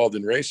 I'm involved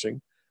in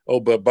racing. Oh,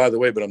 but by the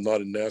way, but I'm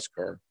not in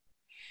NASCAR.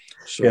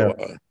 So, yeah.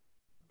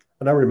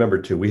 And I remember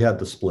too, we had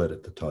the split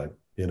at the time,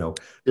 and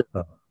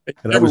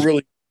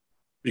really,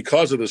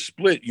 because of the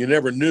split, you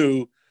never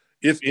knew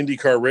if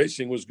IndyCar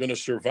racing was going to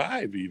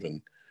survive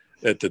even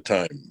at the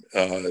time.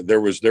 There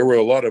were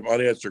a lot of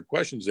unanswered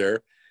questions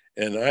there.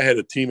 And I had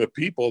a team of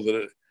people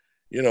that,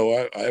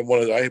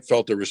 I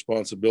felt the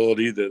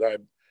responsibility that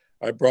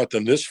I brought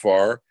them this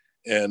far,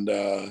 and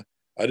I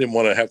didn't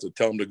want to have to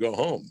tell them to go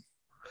home.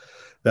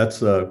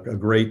 That's a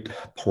great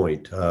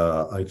point.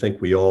 I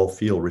think we all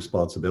feel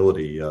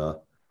responsibility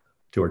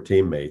to our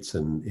teammates,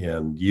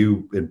 and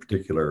you in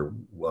particular.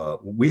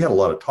 We had a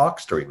lot of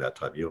talks during that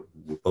time.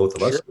 Both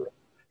of us,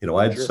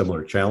 I had Sure.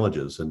 similar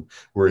challenges, and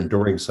we're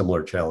enduring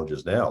similar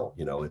challenges now.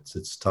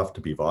 It's tough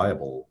to be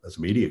viable as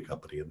a media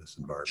company in this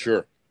environment.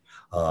 Sure.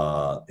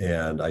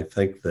 And I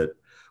think that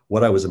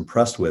what I was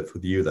impressed with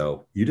you,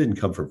 though, you didn't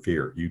come from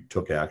fear. You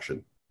took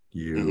action.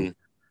 Hmm.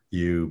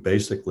 You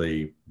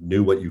basically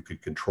knew what you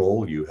could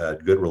control. You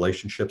had good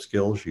relationship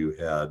skills. You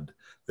had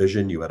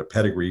vision. You had a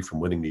pedigree from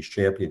winning these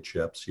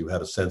championships. You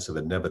had a sense of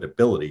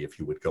inevitability if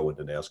you would go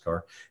into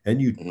NASCAR,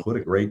 and you Hmm. put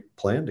a great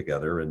plan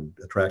together and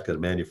attracted a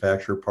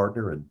manufacturer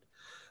partner, and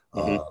Hmm.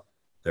 uh,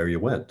 there you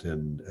went,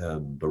 and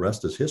the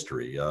rest is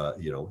history.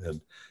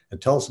 And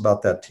tell us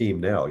about that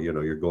team now.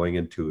 You're going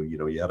into,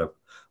 you had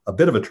a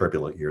bit of a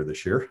turbulent year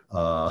this year,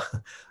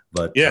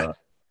 but Yeah.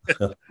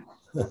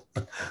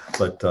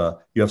 but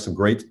you have some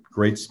great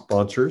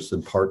sponsors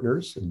and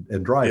partners and Yeah.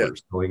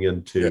 drivers going Yeah.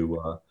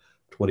 into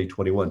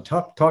 2021.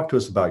 Talk to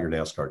us about your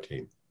NASCAR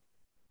team.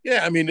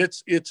 Yeah. I mean, I'm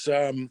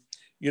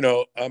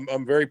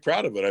very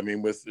proud of it. I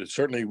mean,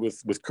 certainly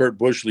with Kurt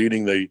Busch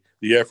leading the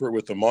effort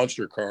with the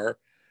monster car,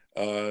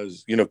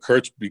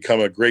 Kurt's become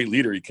a great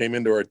leader. He came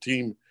into our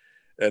team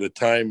at a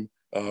time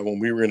when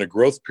we were in a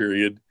growth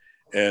period,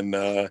 and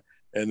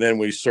then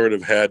we sort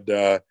of had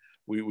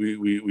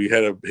we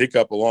had a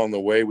hiccup along the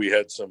way. We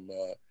had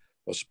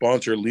a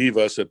sponsor leave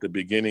us at the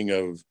beginning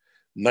of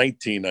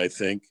 19, I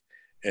think,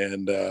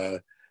 and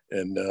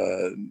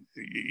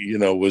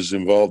was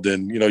involved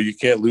in, you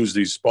can't lose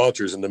these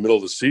sponsors in the middle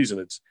of the season.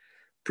 It's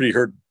pretty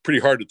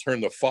hard to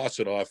turn the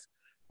faucet off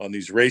on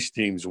these race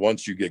teams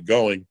once you get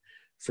going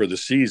for the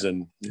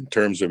season in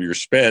terms of your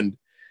spend.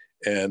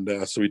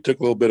 And so we took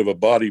a little bit of a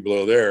body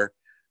blow there,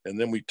 and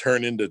then we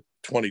turned into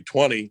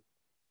 2020.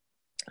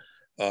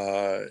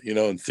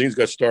 And things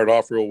got started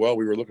off real well.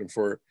 We were looking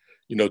for,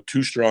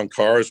 two strong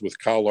cars with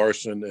Kyle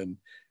Larson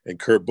and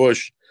Kurt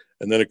Busch.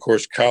 And then, of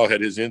course, Kyle had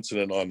his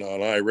incident on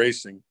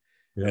iRacing,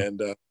 Yeah.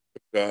 and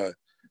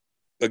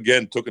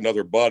again took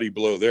another body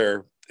blow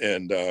there.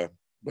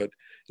 But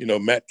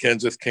Matt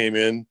Kenseth came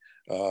in,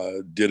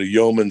 did a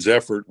yeoman's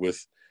effort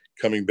with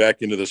coming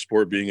back into the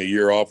sport, being a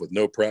year off with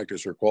no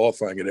practice or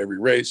qualifying at every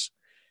race,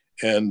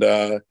 and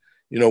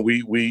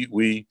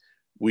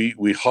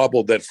we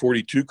hobbled that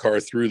 42 car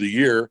through the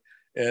year,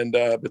 and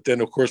but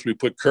then of course we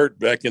put Kurt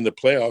back in the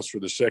playoffs for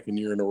the second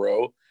year in a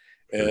row,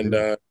 and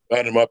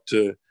got him up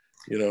to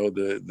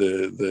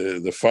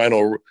the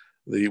final.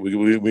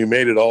 We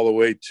made it all the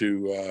way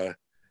to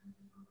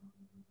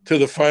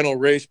the final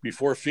race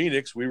before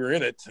Phoenix. We were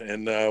in it,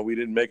 and we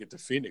didn't make it to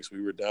Phoenix.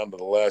 We were down to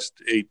the last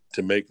 8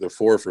 to make the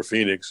 4 for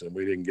Phoenix, and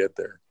we didn't get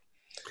there.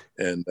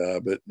 And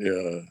but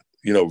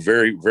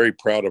very, very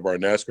proud of our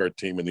NASCAR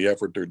team and the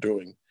effort they're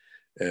doing.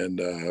 And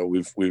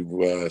we've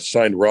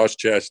signed Ross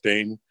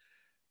Chastain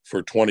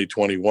for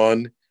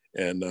 2021,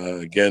 and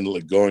again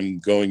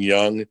going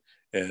young,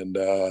 and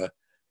a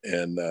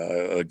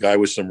guy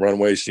with some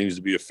runway, seems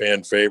to be a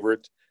fan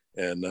favorite,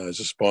 and is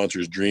a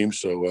sponsor's dream.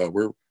 So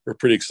we're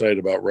pretty excited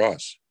about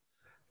Ross.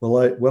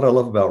 Well, what I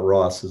love about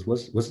Ross is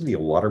wasn't he a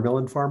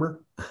watermelon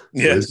farmer?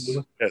 Yes,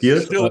 He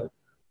is.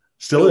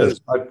 Still is.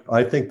 is.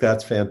 I think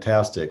that's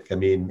fantastic. I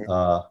mean,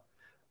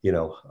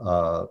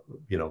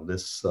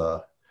 this.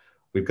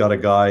 We've got a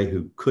guy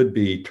who could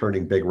be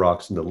turning big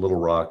rocks into little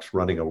rocks,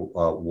 running a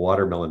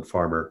watermelon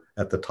farmer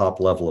at the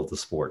top level of the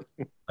sport.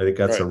 I think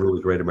that's Right. a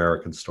really great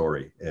American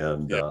story,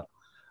 and Yeah.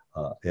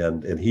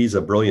 and he's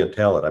a brilliant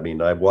talent. I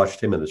mean, I watched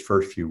him in his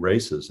first few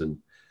races, and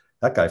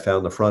that guy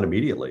found the front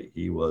immediately.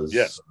 He was,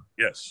 Yes.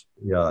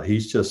 yeah,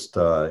 he's just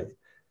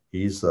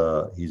he's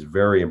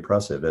very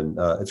impressive, and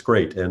it's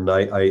great. And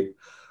I'd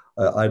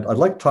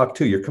like to talk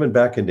too. You're coming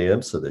back into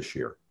IMSA this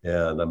year,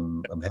 and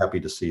I'm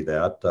happy to see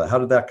that. How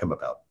did that come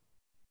about?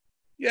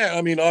 Yeah,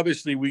 I mean,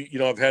 obviously,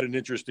 I've had an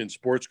interest in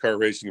sports car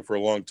racing for a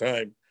long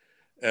time,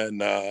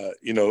 and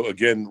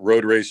again,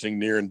 road racing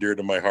near and dear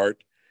to my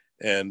heart,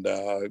 and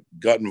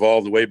got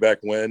involved way back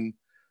when,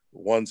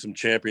 won some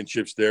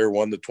championships there,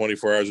 won the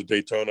 24 Hours of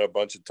Daytona a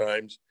bunch of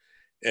times,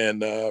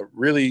 and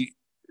really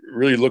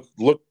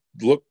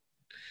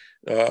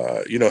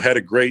had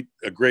a great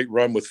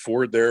run with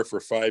Ford there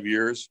for 5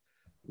 years,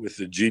 with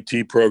the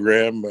GT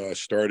program,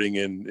 starting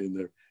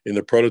in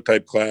the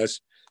prototype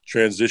class,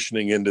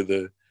 transitioning into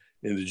the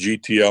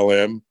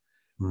GTLM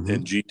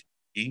and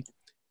GTE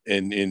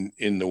and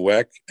in the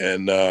WEC.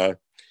 And,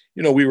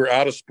 we were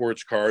out of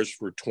sports cars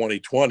for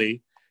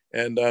 2020,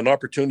 and an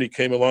opportunity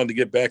came along to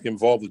get back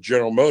involved with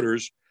General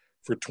Motors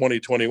for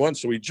 2021.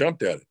 So we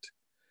jumped at it.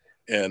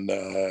 And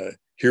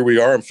here we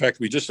are. In fact,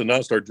 we just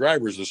announced our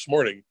drivers this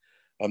morning.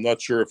 I'm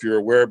not sure if you're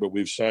aware, but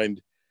we've signed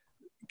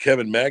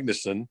Kevin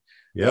Magnussen,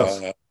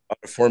 Yes,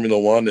 Formula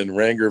One, and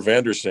Ranger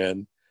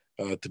Vandersand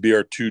to be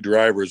our 2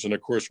 drivers. And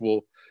of course,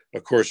 we'll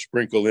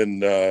sprinkle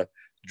in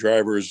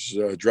driver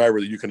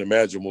that you can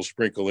imagine. We'll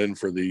sprinkle in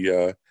for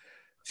the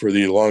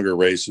longer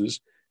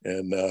races,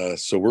 and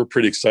so we're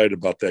pretty excited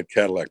about that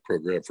Cadillac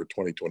program for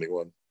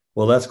 2021.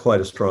 well, that's quite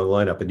a strong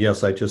lineup. And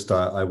yes,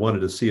 I wanted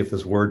to see if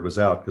this word was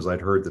out, because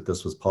I'd heard that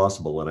this was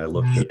possible, and I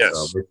looked at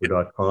Yes.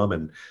 Wayfair.com,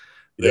 and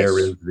Yes.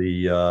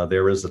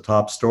 there is the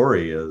top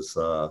story is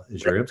your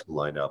IMSA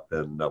lineup,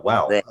 and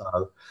wow. Right.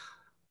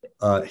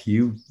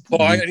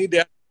 Paul, I need to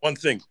ask one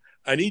thing.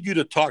 I need you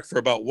to talk for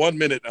about 1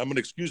 minute. I'm going to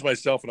excuse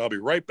myself, and I'll be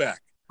right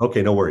back.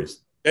 Okay, no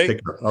worries. Okay?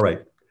 Take care. All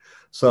right.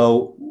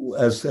 So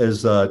as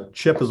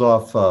Chip is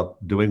off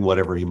doing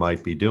whatever he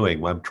might be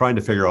doing, I'm trying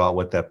to figure out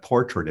what that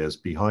portrait is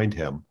behind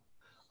him.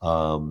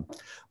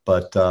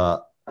 But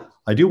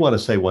I do want to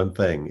say one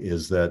thing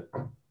is that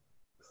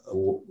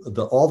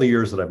all the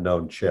years that I've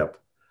known Chip,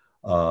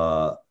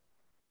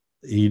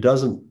 he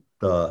doesn't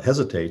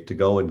hesitate to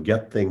go and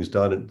get things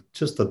done. And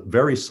just the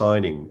very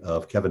signing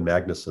of Kevin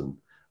Magnuson,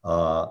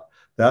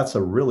 that's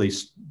a really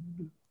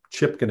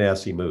Chip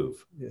Ganassi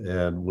move.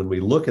 And when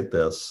we look at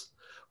this,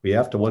 we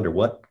have to wonder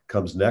what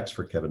comes next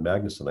for Kevin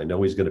Magnuson. I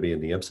know he's going to be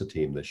in the IMSA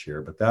team this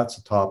year, but that's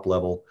a top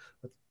level.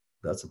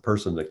 That's a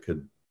person that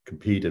could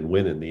compete and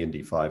win in the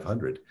Indy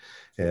 500.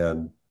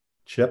 And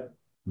Chip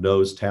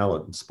knows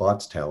talent and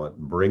spots talent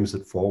and brings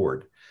it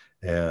forward.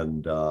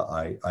 And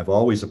I've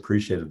always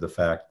appreciated the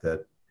fact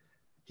that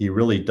he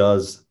really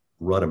does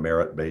run a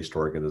merit-based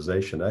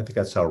organization. I think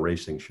that's how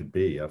racing should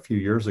be. A few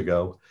years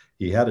ago,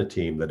 he had a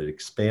team that had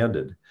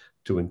expanded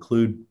to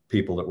include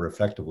people that were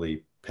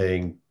effectively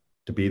paying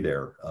to be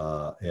there,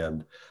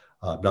 and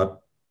not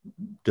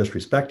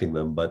disrespecting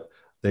them, but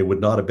they would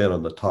not have been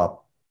on the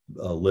top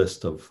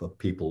list of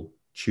people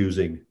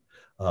choosing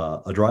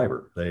a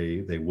driver.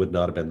 They would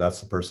not have been.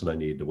 That's the person I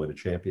need to win a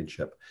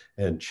championship.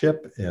 And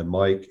Chip and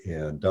Mike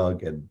and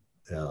Doug and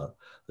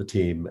the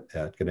team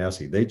at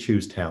Ganassi, they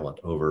choose talent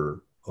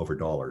over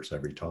dollars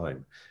every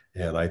time.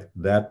 And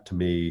that to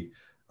me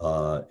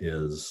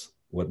is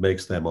what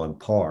makes them on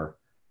par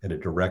and a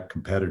direct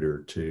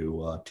competitor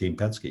to Team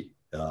Penske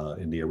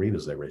in the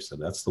arenas they race in.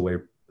 That's the way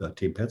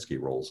Team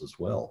Penske rolls as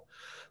well.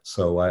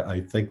 So I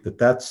think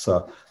that's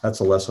a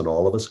lesson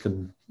all of us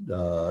can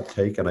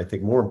take. And I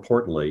think more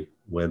importantly,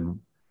 when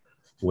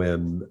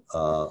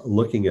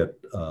looking at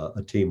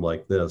a team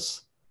like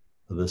this,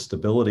 the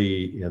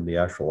stability in the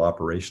actual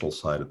operational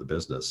side of the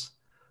business,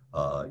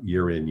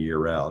 year in,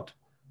 year out,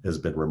 has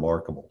been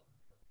remarkable.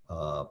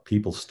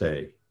 People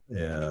stay,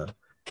 and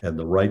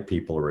the right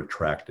people are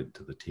attracted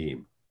to the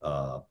team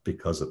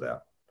because of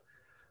that.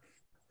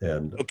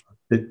 And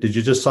did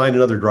you just sign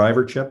another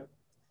driver, Chip?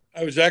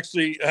 I was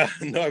actually,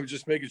 no, I was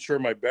just making sure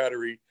I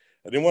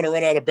didn't want to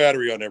run out of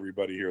battery on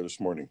everybody here this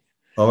morning.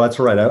 Oh, that's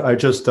right. I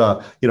just,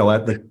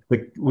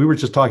 we were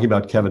just talking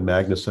about Kevin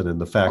Magnuson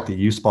and the fact that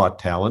you spot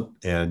talent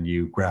and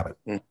you grab it.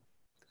 And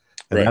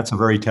right. That's a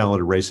very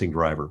talented racing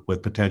driver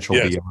with potential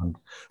beyond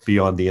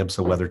the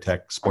IMSA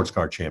WeatherTech Sports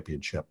Car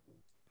Championship.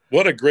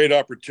 What a great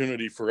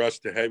opportunity for us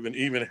to have, and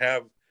even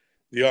have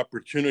the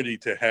opportunity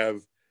to have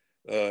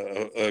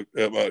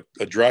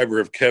a driver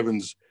of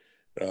Kevin's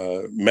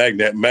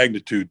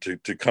magnitude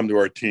to come to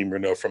our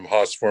team, from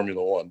Haas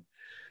Formula One.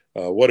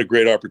 What a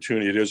great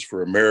opportunity it is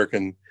for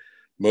American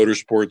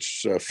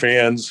motorsports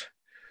fans.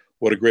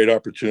 What a great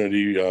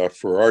opportunity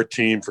for our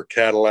team, for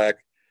Cadillac.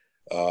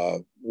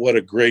 What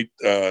a great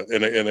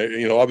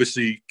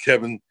obviously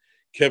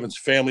Kevin's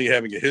family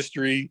having a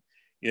history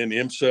in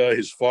IMSA,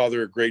 his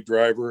father a great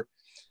driver.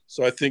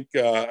 So I think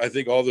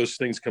all those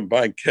things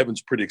combined,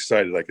 Kevin's pretty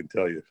excited, I can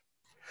tell you.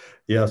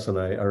 Yes, and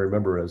I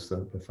remember,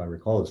 if I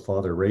recall, his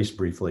father raced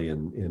briefly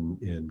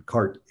in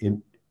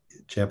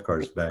champ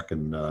cars back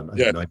in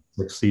the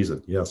 96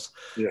 season. Yes.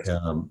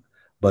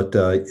 But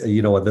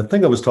the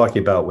thing I was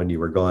talking about when you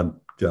were gone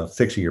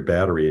fixing your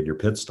battery and your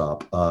pit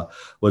stop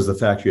was the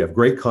fact you have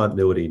great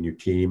continuity in your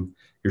team.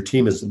 Your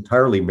team is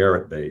entirely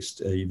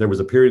merit-based. There was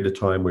a period of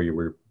time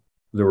where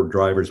there were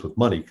drivers with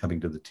money coming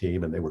to the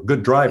team, and they were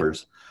good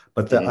drivers,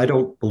 but I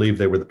don't believe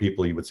they were the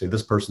people you would say,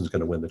 this person's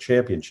going to win the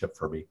championship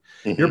for me.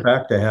 Mm-hmm. You're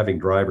back to having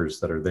drivers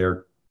that are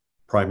there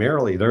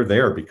primarily. They're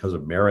there because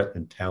of merit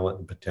and talent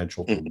and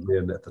potential to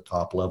win at the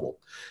top level.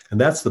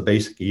 And that's the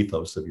basic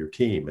ethos of your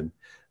team. And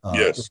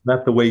is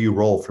that the way you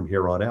roll from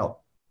here on out?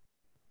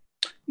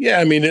 Yeah,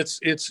 I mean, it's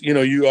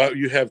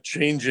you have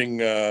changing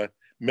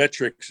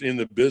metrics in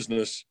the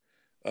business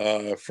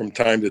from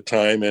time to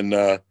time,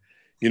 and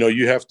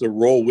you have to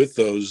roll with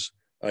those,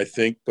 I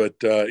think.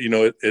 But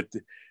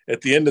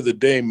at the end of the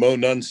day, Mo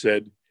Nunn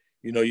said,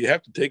 you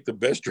have to take the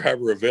best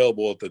driver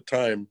available at the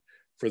time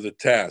for the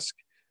task.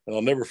 And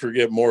I'll never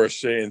forget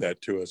Morris saying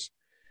that to us.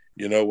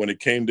 When it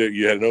came to,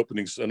 you had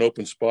an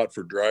open spot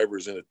for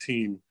drivers in a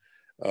team.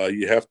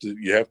 You have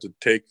to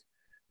take,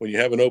 when you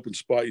have an open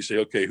spot, you say,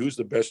 okay, who's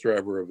the best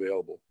driver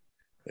available?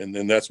 And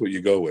then that's what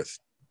you go with.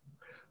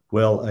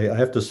 Well, I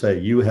have to say,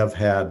 you have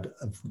had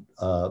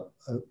an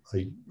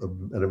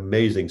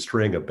amazing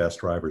string of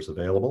best drivers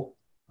available.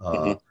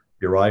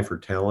 Your eye for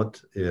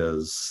talent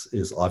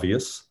is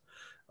obvious.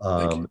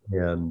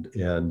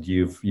 And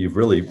you've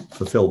really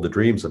fulfilled the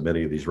dreams of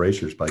many of these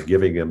racers by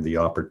giving them the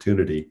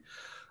opportunity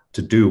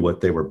to do what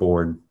they were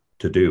born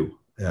to do,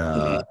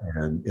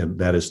 and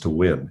that is to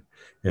win.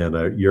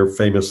 And you're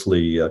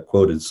famously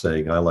quoted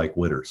saying, "I like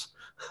winners."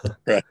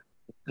 Right.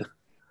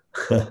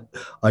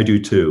 I do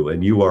too,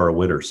 and you are a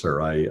winner,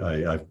 sir.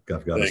 I've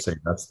got to say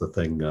that's the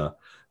thing that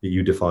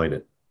you define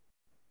it.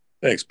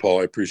 Thanks,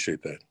 Paul. I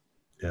appreciate that.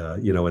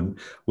 And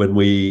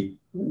when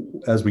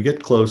as we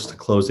get close to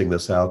closing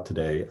this out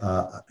today,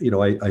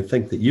 I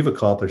think that you've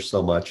accomplished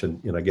so much.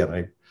 And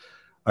again,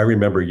 I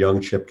remember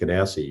young Chip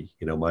Ganassi,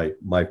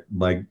 my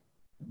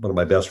one of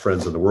my best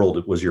friends in the world,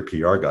 it was your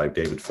PR guy,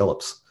 David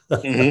Phillips.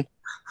 Mm-hmm.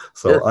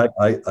 So Sure.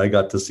 I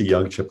got to see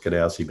young Chip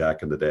Ganassi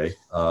back in the day.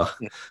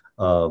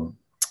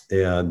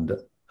 And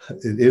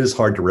it is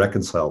hard to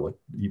reconcile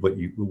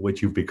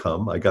what you've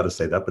become. I got to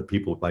say that, but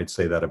people might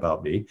say that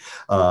about me.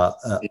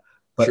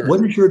 But Sure.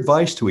 what is your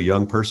advice to a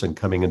young person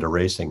coming into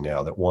racing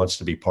now that wants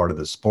to be part of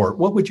the sport?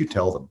 What would you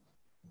tell them?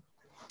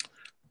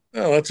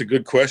 Oh, that's a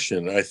good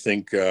question. I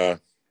think,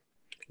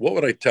 what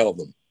would I tell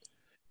them?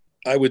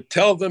 I would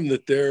tell them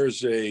that there's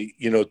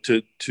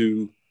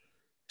to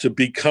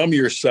become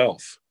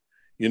yourself,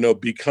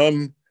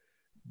 become,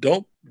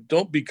 don't,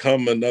 don't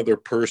become another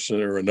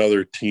person or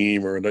another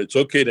team, it's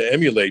okay to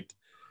emulate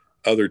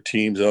other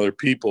teams and other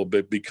people,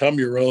 but become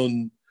your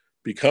own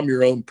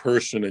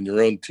person and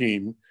your own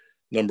team.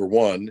 Number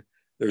one,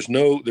 there's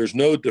no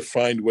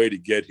defined way to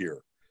get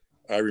here.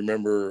 I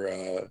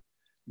remember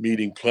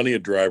meeting plenty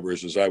of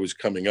drivers as I was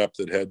coming up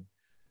that had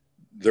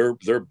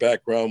their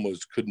background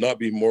could not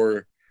be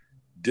more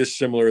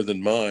dissimilar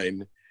than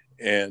mine,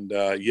 and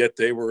yet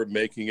they were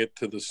making it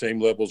to the same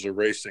levels of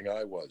racing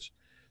I was.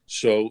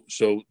 So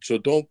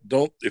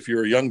don't if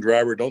you're a young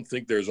driver, don't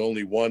think there's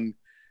only one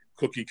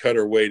cookie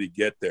cutter way to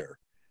get there.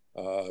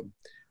 Uh,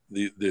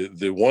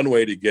 the one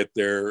way to get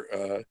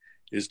there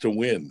is to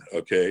win.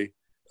 Okay,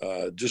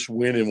 just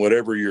win in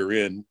whatever you're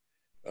in.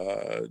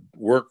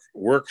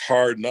 Work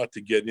hard not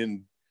to get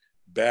in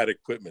bad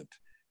equipment.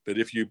 But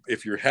if you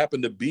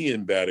happen to be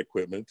in bad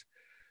equipment,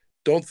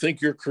 don't think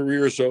your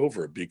career is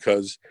over,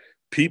 because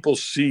people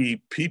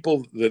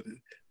that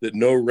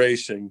know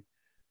racing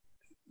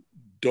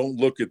don't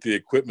look at the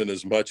equipment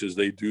as much as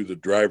they do the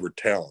driver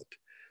talent.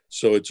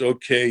 So it's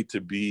okay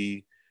to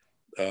be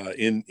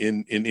in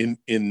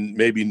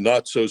maybe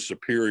not so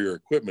superior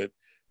equipment,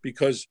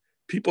 because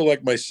people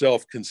like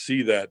myself can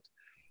see that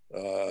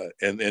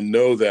and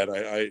know that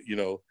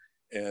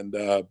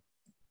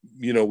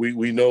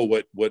we know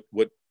what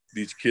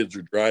these kids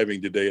are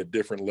driving today at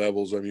different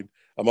levels. I mean,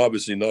 I'm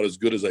obviously not as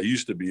good as I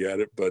used to be at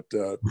it, but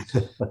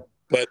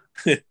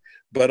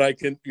but I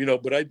can,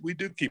 we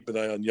do keep an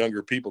eye on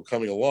younger people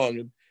coming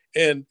along,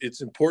 and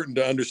it's important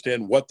to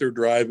understand what they're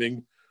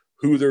driving,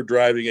 who they're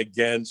driving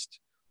against,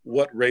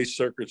 what race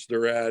circuits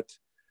they're at,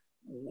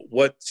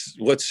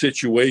 what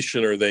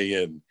situation are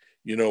they in,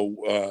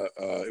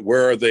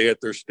 where are they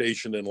at their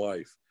station in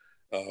life,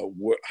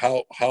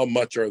 how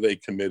much are they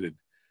committed.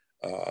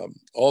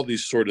 All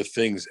these sort of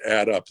things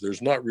add up.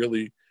 There's not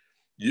really,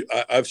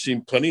 I've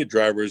seen plenty of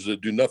drivers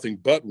that do nothing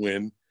but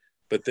win,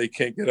 but they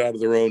can't get out of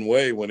their own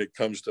way when it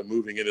comes to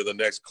moving into the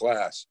next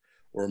class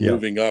or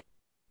moving up.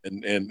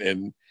 And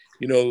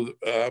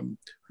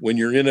when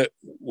you're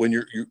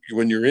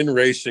when you're in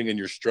racing and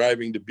you're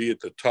striving to be at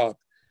the top,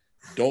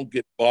 don't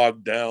get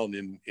bogged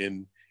down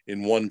in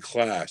one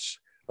class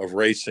of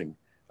racing.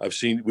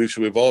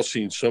 We've all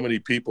seen so many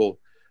people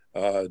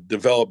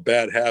develop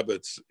bad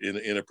habits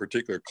in a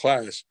particular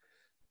class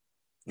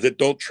that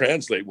don't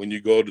translate when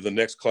you go to the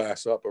next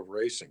class up of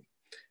racing.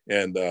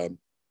 And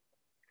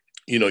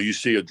you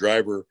see a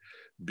driver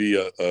be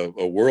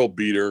a world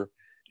beater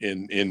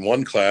in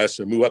one class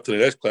and move up to the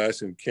next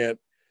class and can't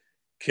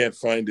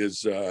find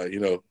his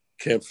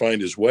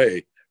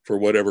way for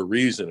whatever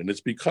reason. And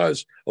it's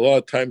because a lot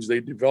of times they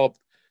developed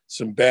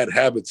some bad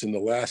habits in the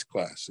last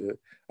class.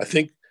 I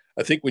think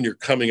when you're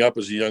coming up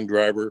as a young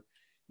driver,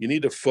 you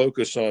need to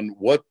focus on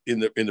what in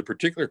the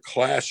particular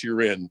class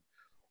you're in,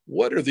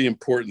 what are the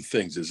important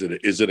things? Is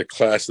it a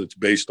class that's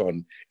based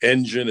on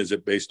engine? Is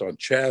it based on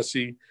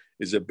chassis?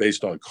 Is it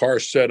based on car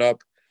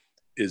setup?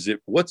 Is it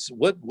what's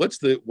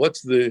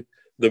the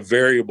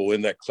variable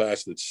in that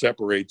class that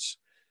separates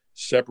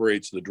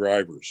the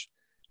drivers?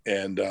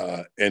 And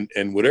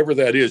whatever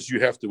that is,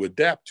 you have to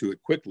adapt to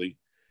it quickly.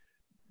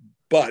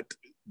 But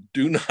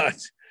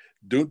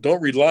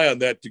don't rely on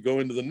that to go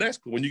into the next.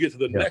 When you get to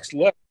the next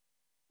level,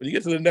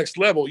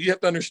 you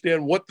have to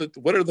understand what are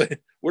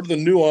the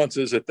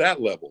nuances at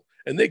that level,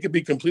 and they could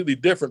be completely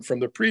different from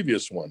the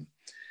previous one.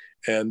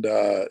 And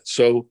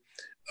so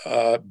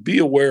be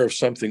aware of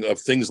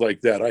things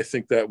like that. I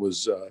think that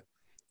was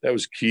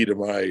key to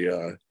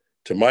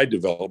my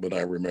development.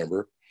 I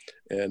remember,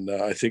 and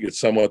I think it's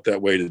somewhat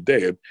that way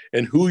today.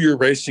 And who you're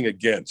racing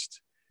against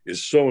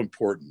is so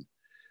important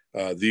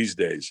these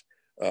days.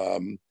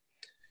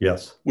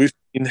 Yes, we've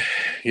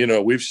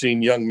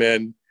seen young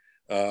men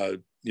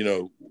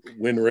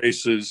win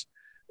races,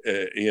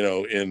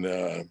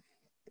 in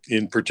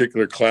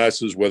particular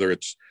classes, whether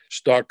it's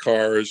stock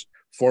cars,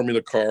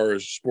 formula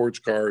cars, sports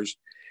cars,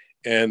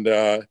 and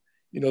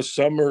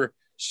some are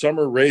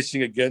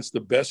racing against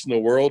the best in the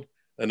world,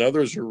 and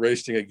others are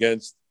racing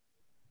against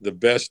the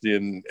best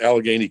in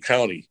Allegheny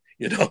County.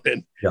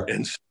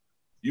 And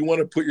you want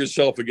to put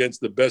yourself against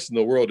the best in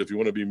the world if you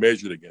want to be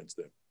measured against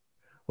them.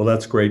 Well,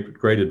 that's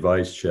great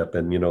advice, Chip.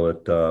 And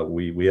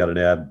we had an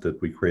ad that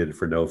we created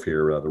for No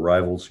Fear. The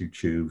rivals you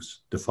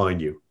choose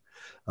define you.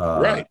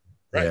 Right,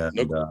 right.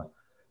 And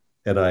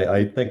No,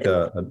 I think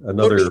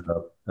another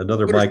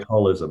motor, Mike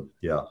Hullism.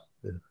 Yeah.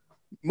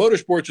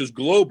 motorsports is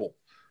global,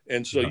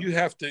 and so you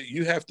have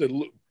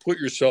to put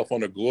yourself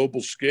on a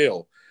global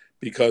scale,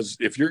 because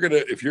if you're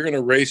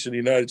gonna race in the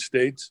United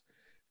States,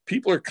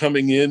 people are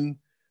coming in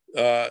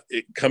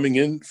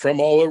from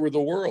all over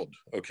the world.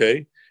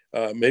 Okay,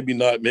 maybe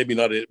not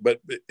it,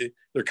 but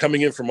they're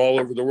coming in from all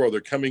over the world.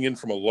 They're coming in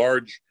from a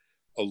large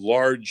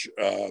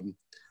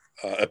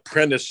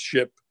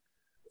apprenticeship,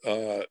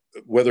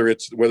 whether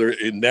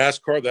in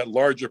NASCAR, that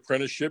large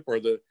apprenticeship, or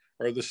the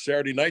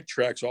Saturday night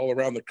tracks all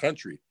around the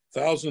country.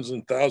 Thousands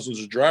and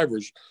thousands of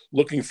drivers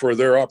looking for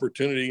their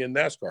opportunity in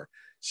NASCAR.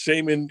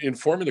 Same in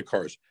Formula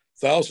cars.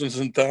 Thousands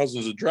and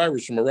thousands of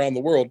drivers from around the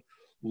world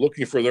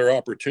looking for their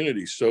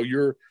opportunities. So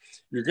you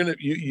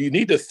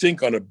need to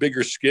think on a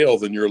bigger scale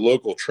than your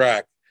local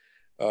track,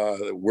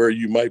 where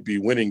you might be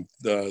winning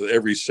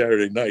every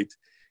Saturday night.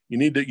 You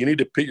need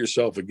to pit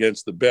yourself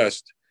against the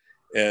best,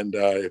 and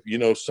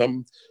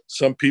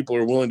some people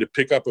are willing to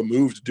pick up a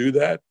move to do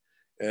that,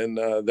 and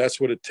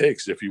that's what it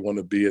takes if you want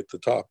to be at the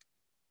top.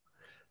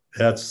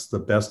 That's the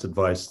best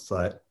advice.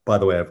 By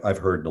the way, I've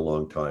heard in a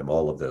long time,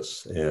 all of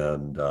this.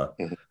 And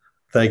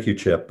thank you,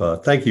 Chip.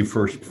 Thank you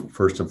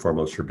first and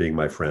foremost for being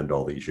my friend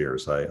all these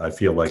years. I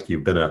feel like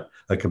you've been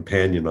a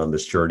companion on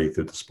this journey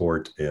through the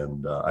sport,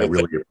 and I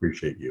really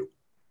appreciate you.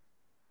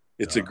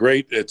 It's a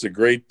great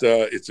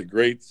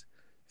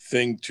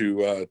thing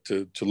to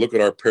look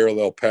at our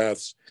parallel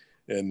paths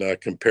and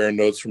compare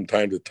notes from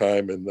time to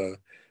time, and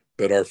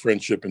but our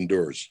friendship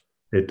endures.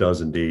 It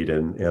does indeed,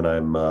 and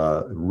I'm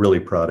really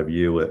proud of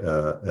you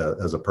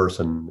as a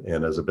person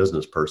and as a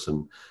business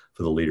person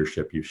for the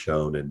leadership you've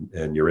shown,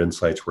 and your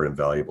insights were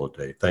invaluable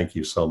today. Thank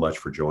you so much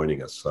for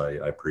joining us. I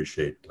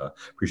appreciate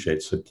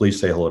it. So please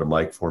say hello to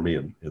Mike for me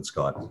and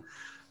Scott.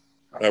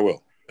 I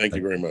will. Thank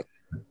you very much.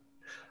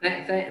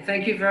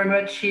 Thank you very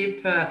much,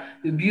 Chip.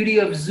 The beauty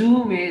of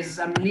Zoom is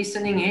I'm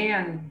listening here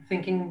and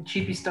thinking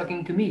Chip is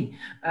talking to me,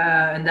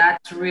 and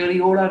that's really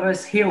all of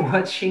us here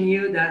watching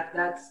you.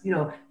 That's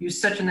you're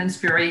such an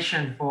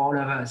inspiration for all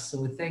of us.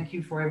 So thank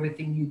you for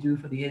everything you do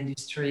for the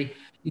industry.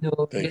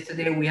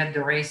 Yesterday we had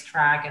the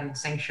racetrack and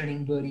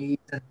sanctioning bodies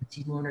and the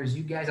team owners.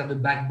 You guys are the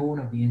backbone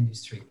of the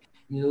industry.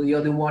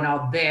 You're the one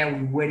out there.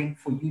 We're waiting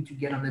for you to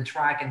get on the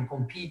track and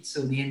compete,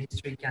 so the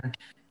industry can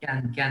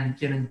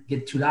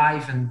get to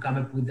life and come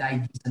up with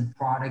ideas and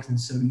products and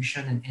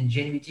solution and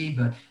ingenuity.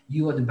 But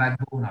you are the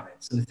backbone of it.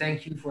 So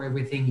thank you for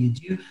everything you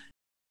do.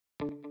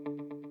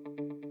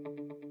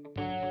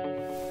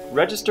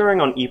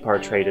 Registering on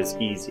ePartrade is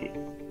easy.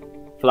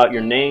 Fill out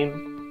your name,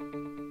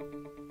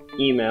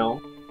 email,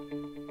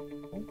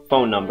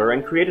 phone number,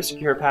 and create a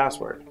secure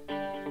password.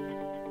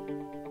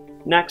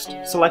 Next,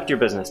 select your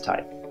business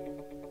type.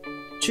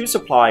 Choose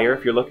supplier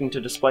if you're looking to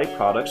display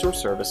products or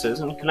services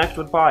and connect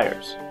with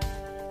buyers.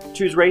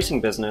 Choose racing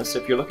business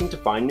if you're looking to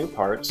find new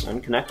parts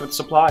and connect with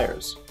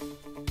suppliers.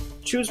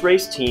 Choose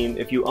race team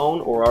if you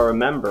own or are a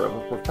member of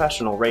a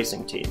professional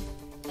racing team.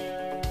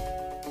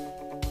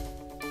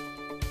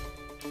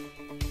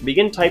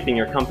 Begin typing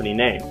your company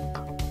name.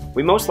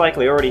 We most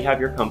likely already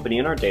have your company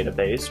in our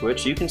database,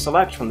 which you can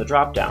select from the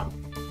drop-down.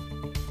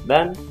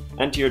 Then,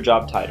 enter your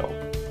job title.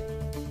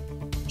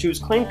 Choose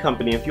Claim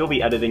Company if you'll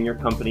be editing your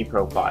company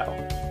profile.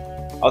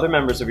 Other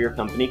members of your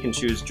company can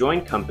choose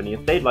Join Company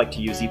if they'd like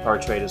to use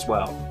ePartrade as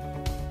well.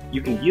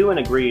 You can view and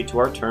agree to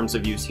our terms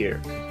of use here.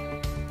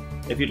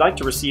 If you'd like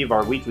to receive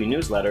our weekly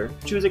newsletter,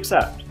 choose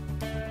Accept.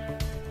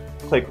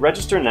 Click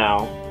Register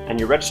Now, and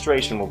your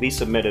registration will be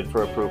submitted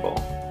for approval.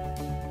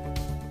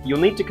 You'll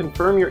need to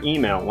confirm your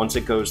email once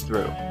it goes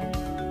through.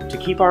 To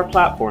keep our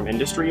platform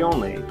industry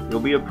only, you'll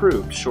be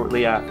approved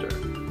shortly after.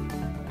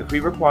 If we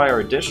require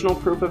additional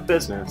proof of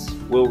business,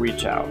 we'll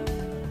reach out.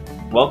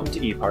 Welcome to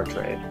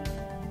ePartrade.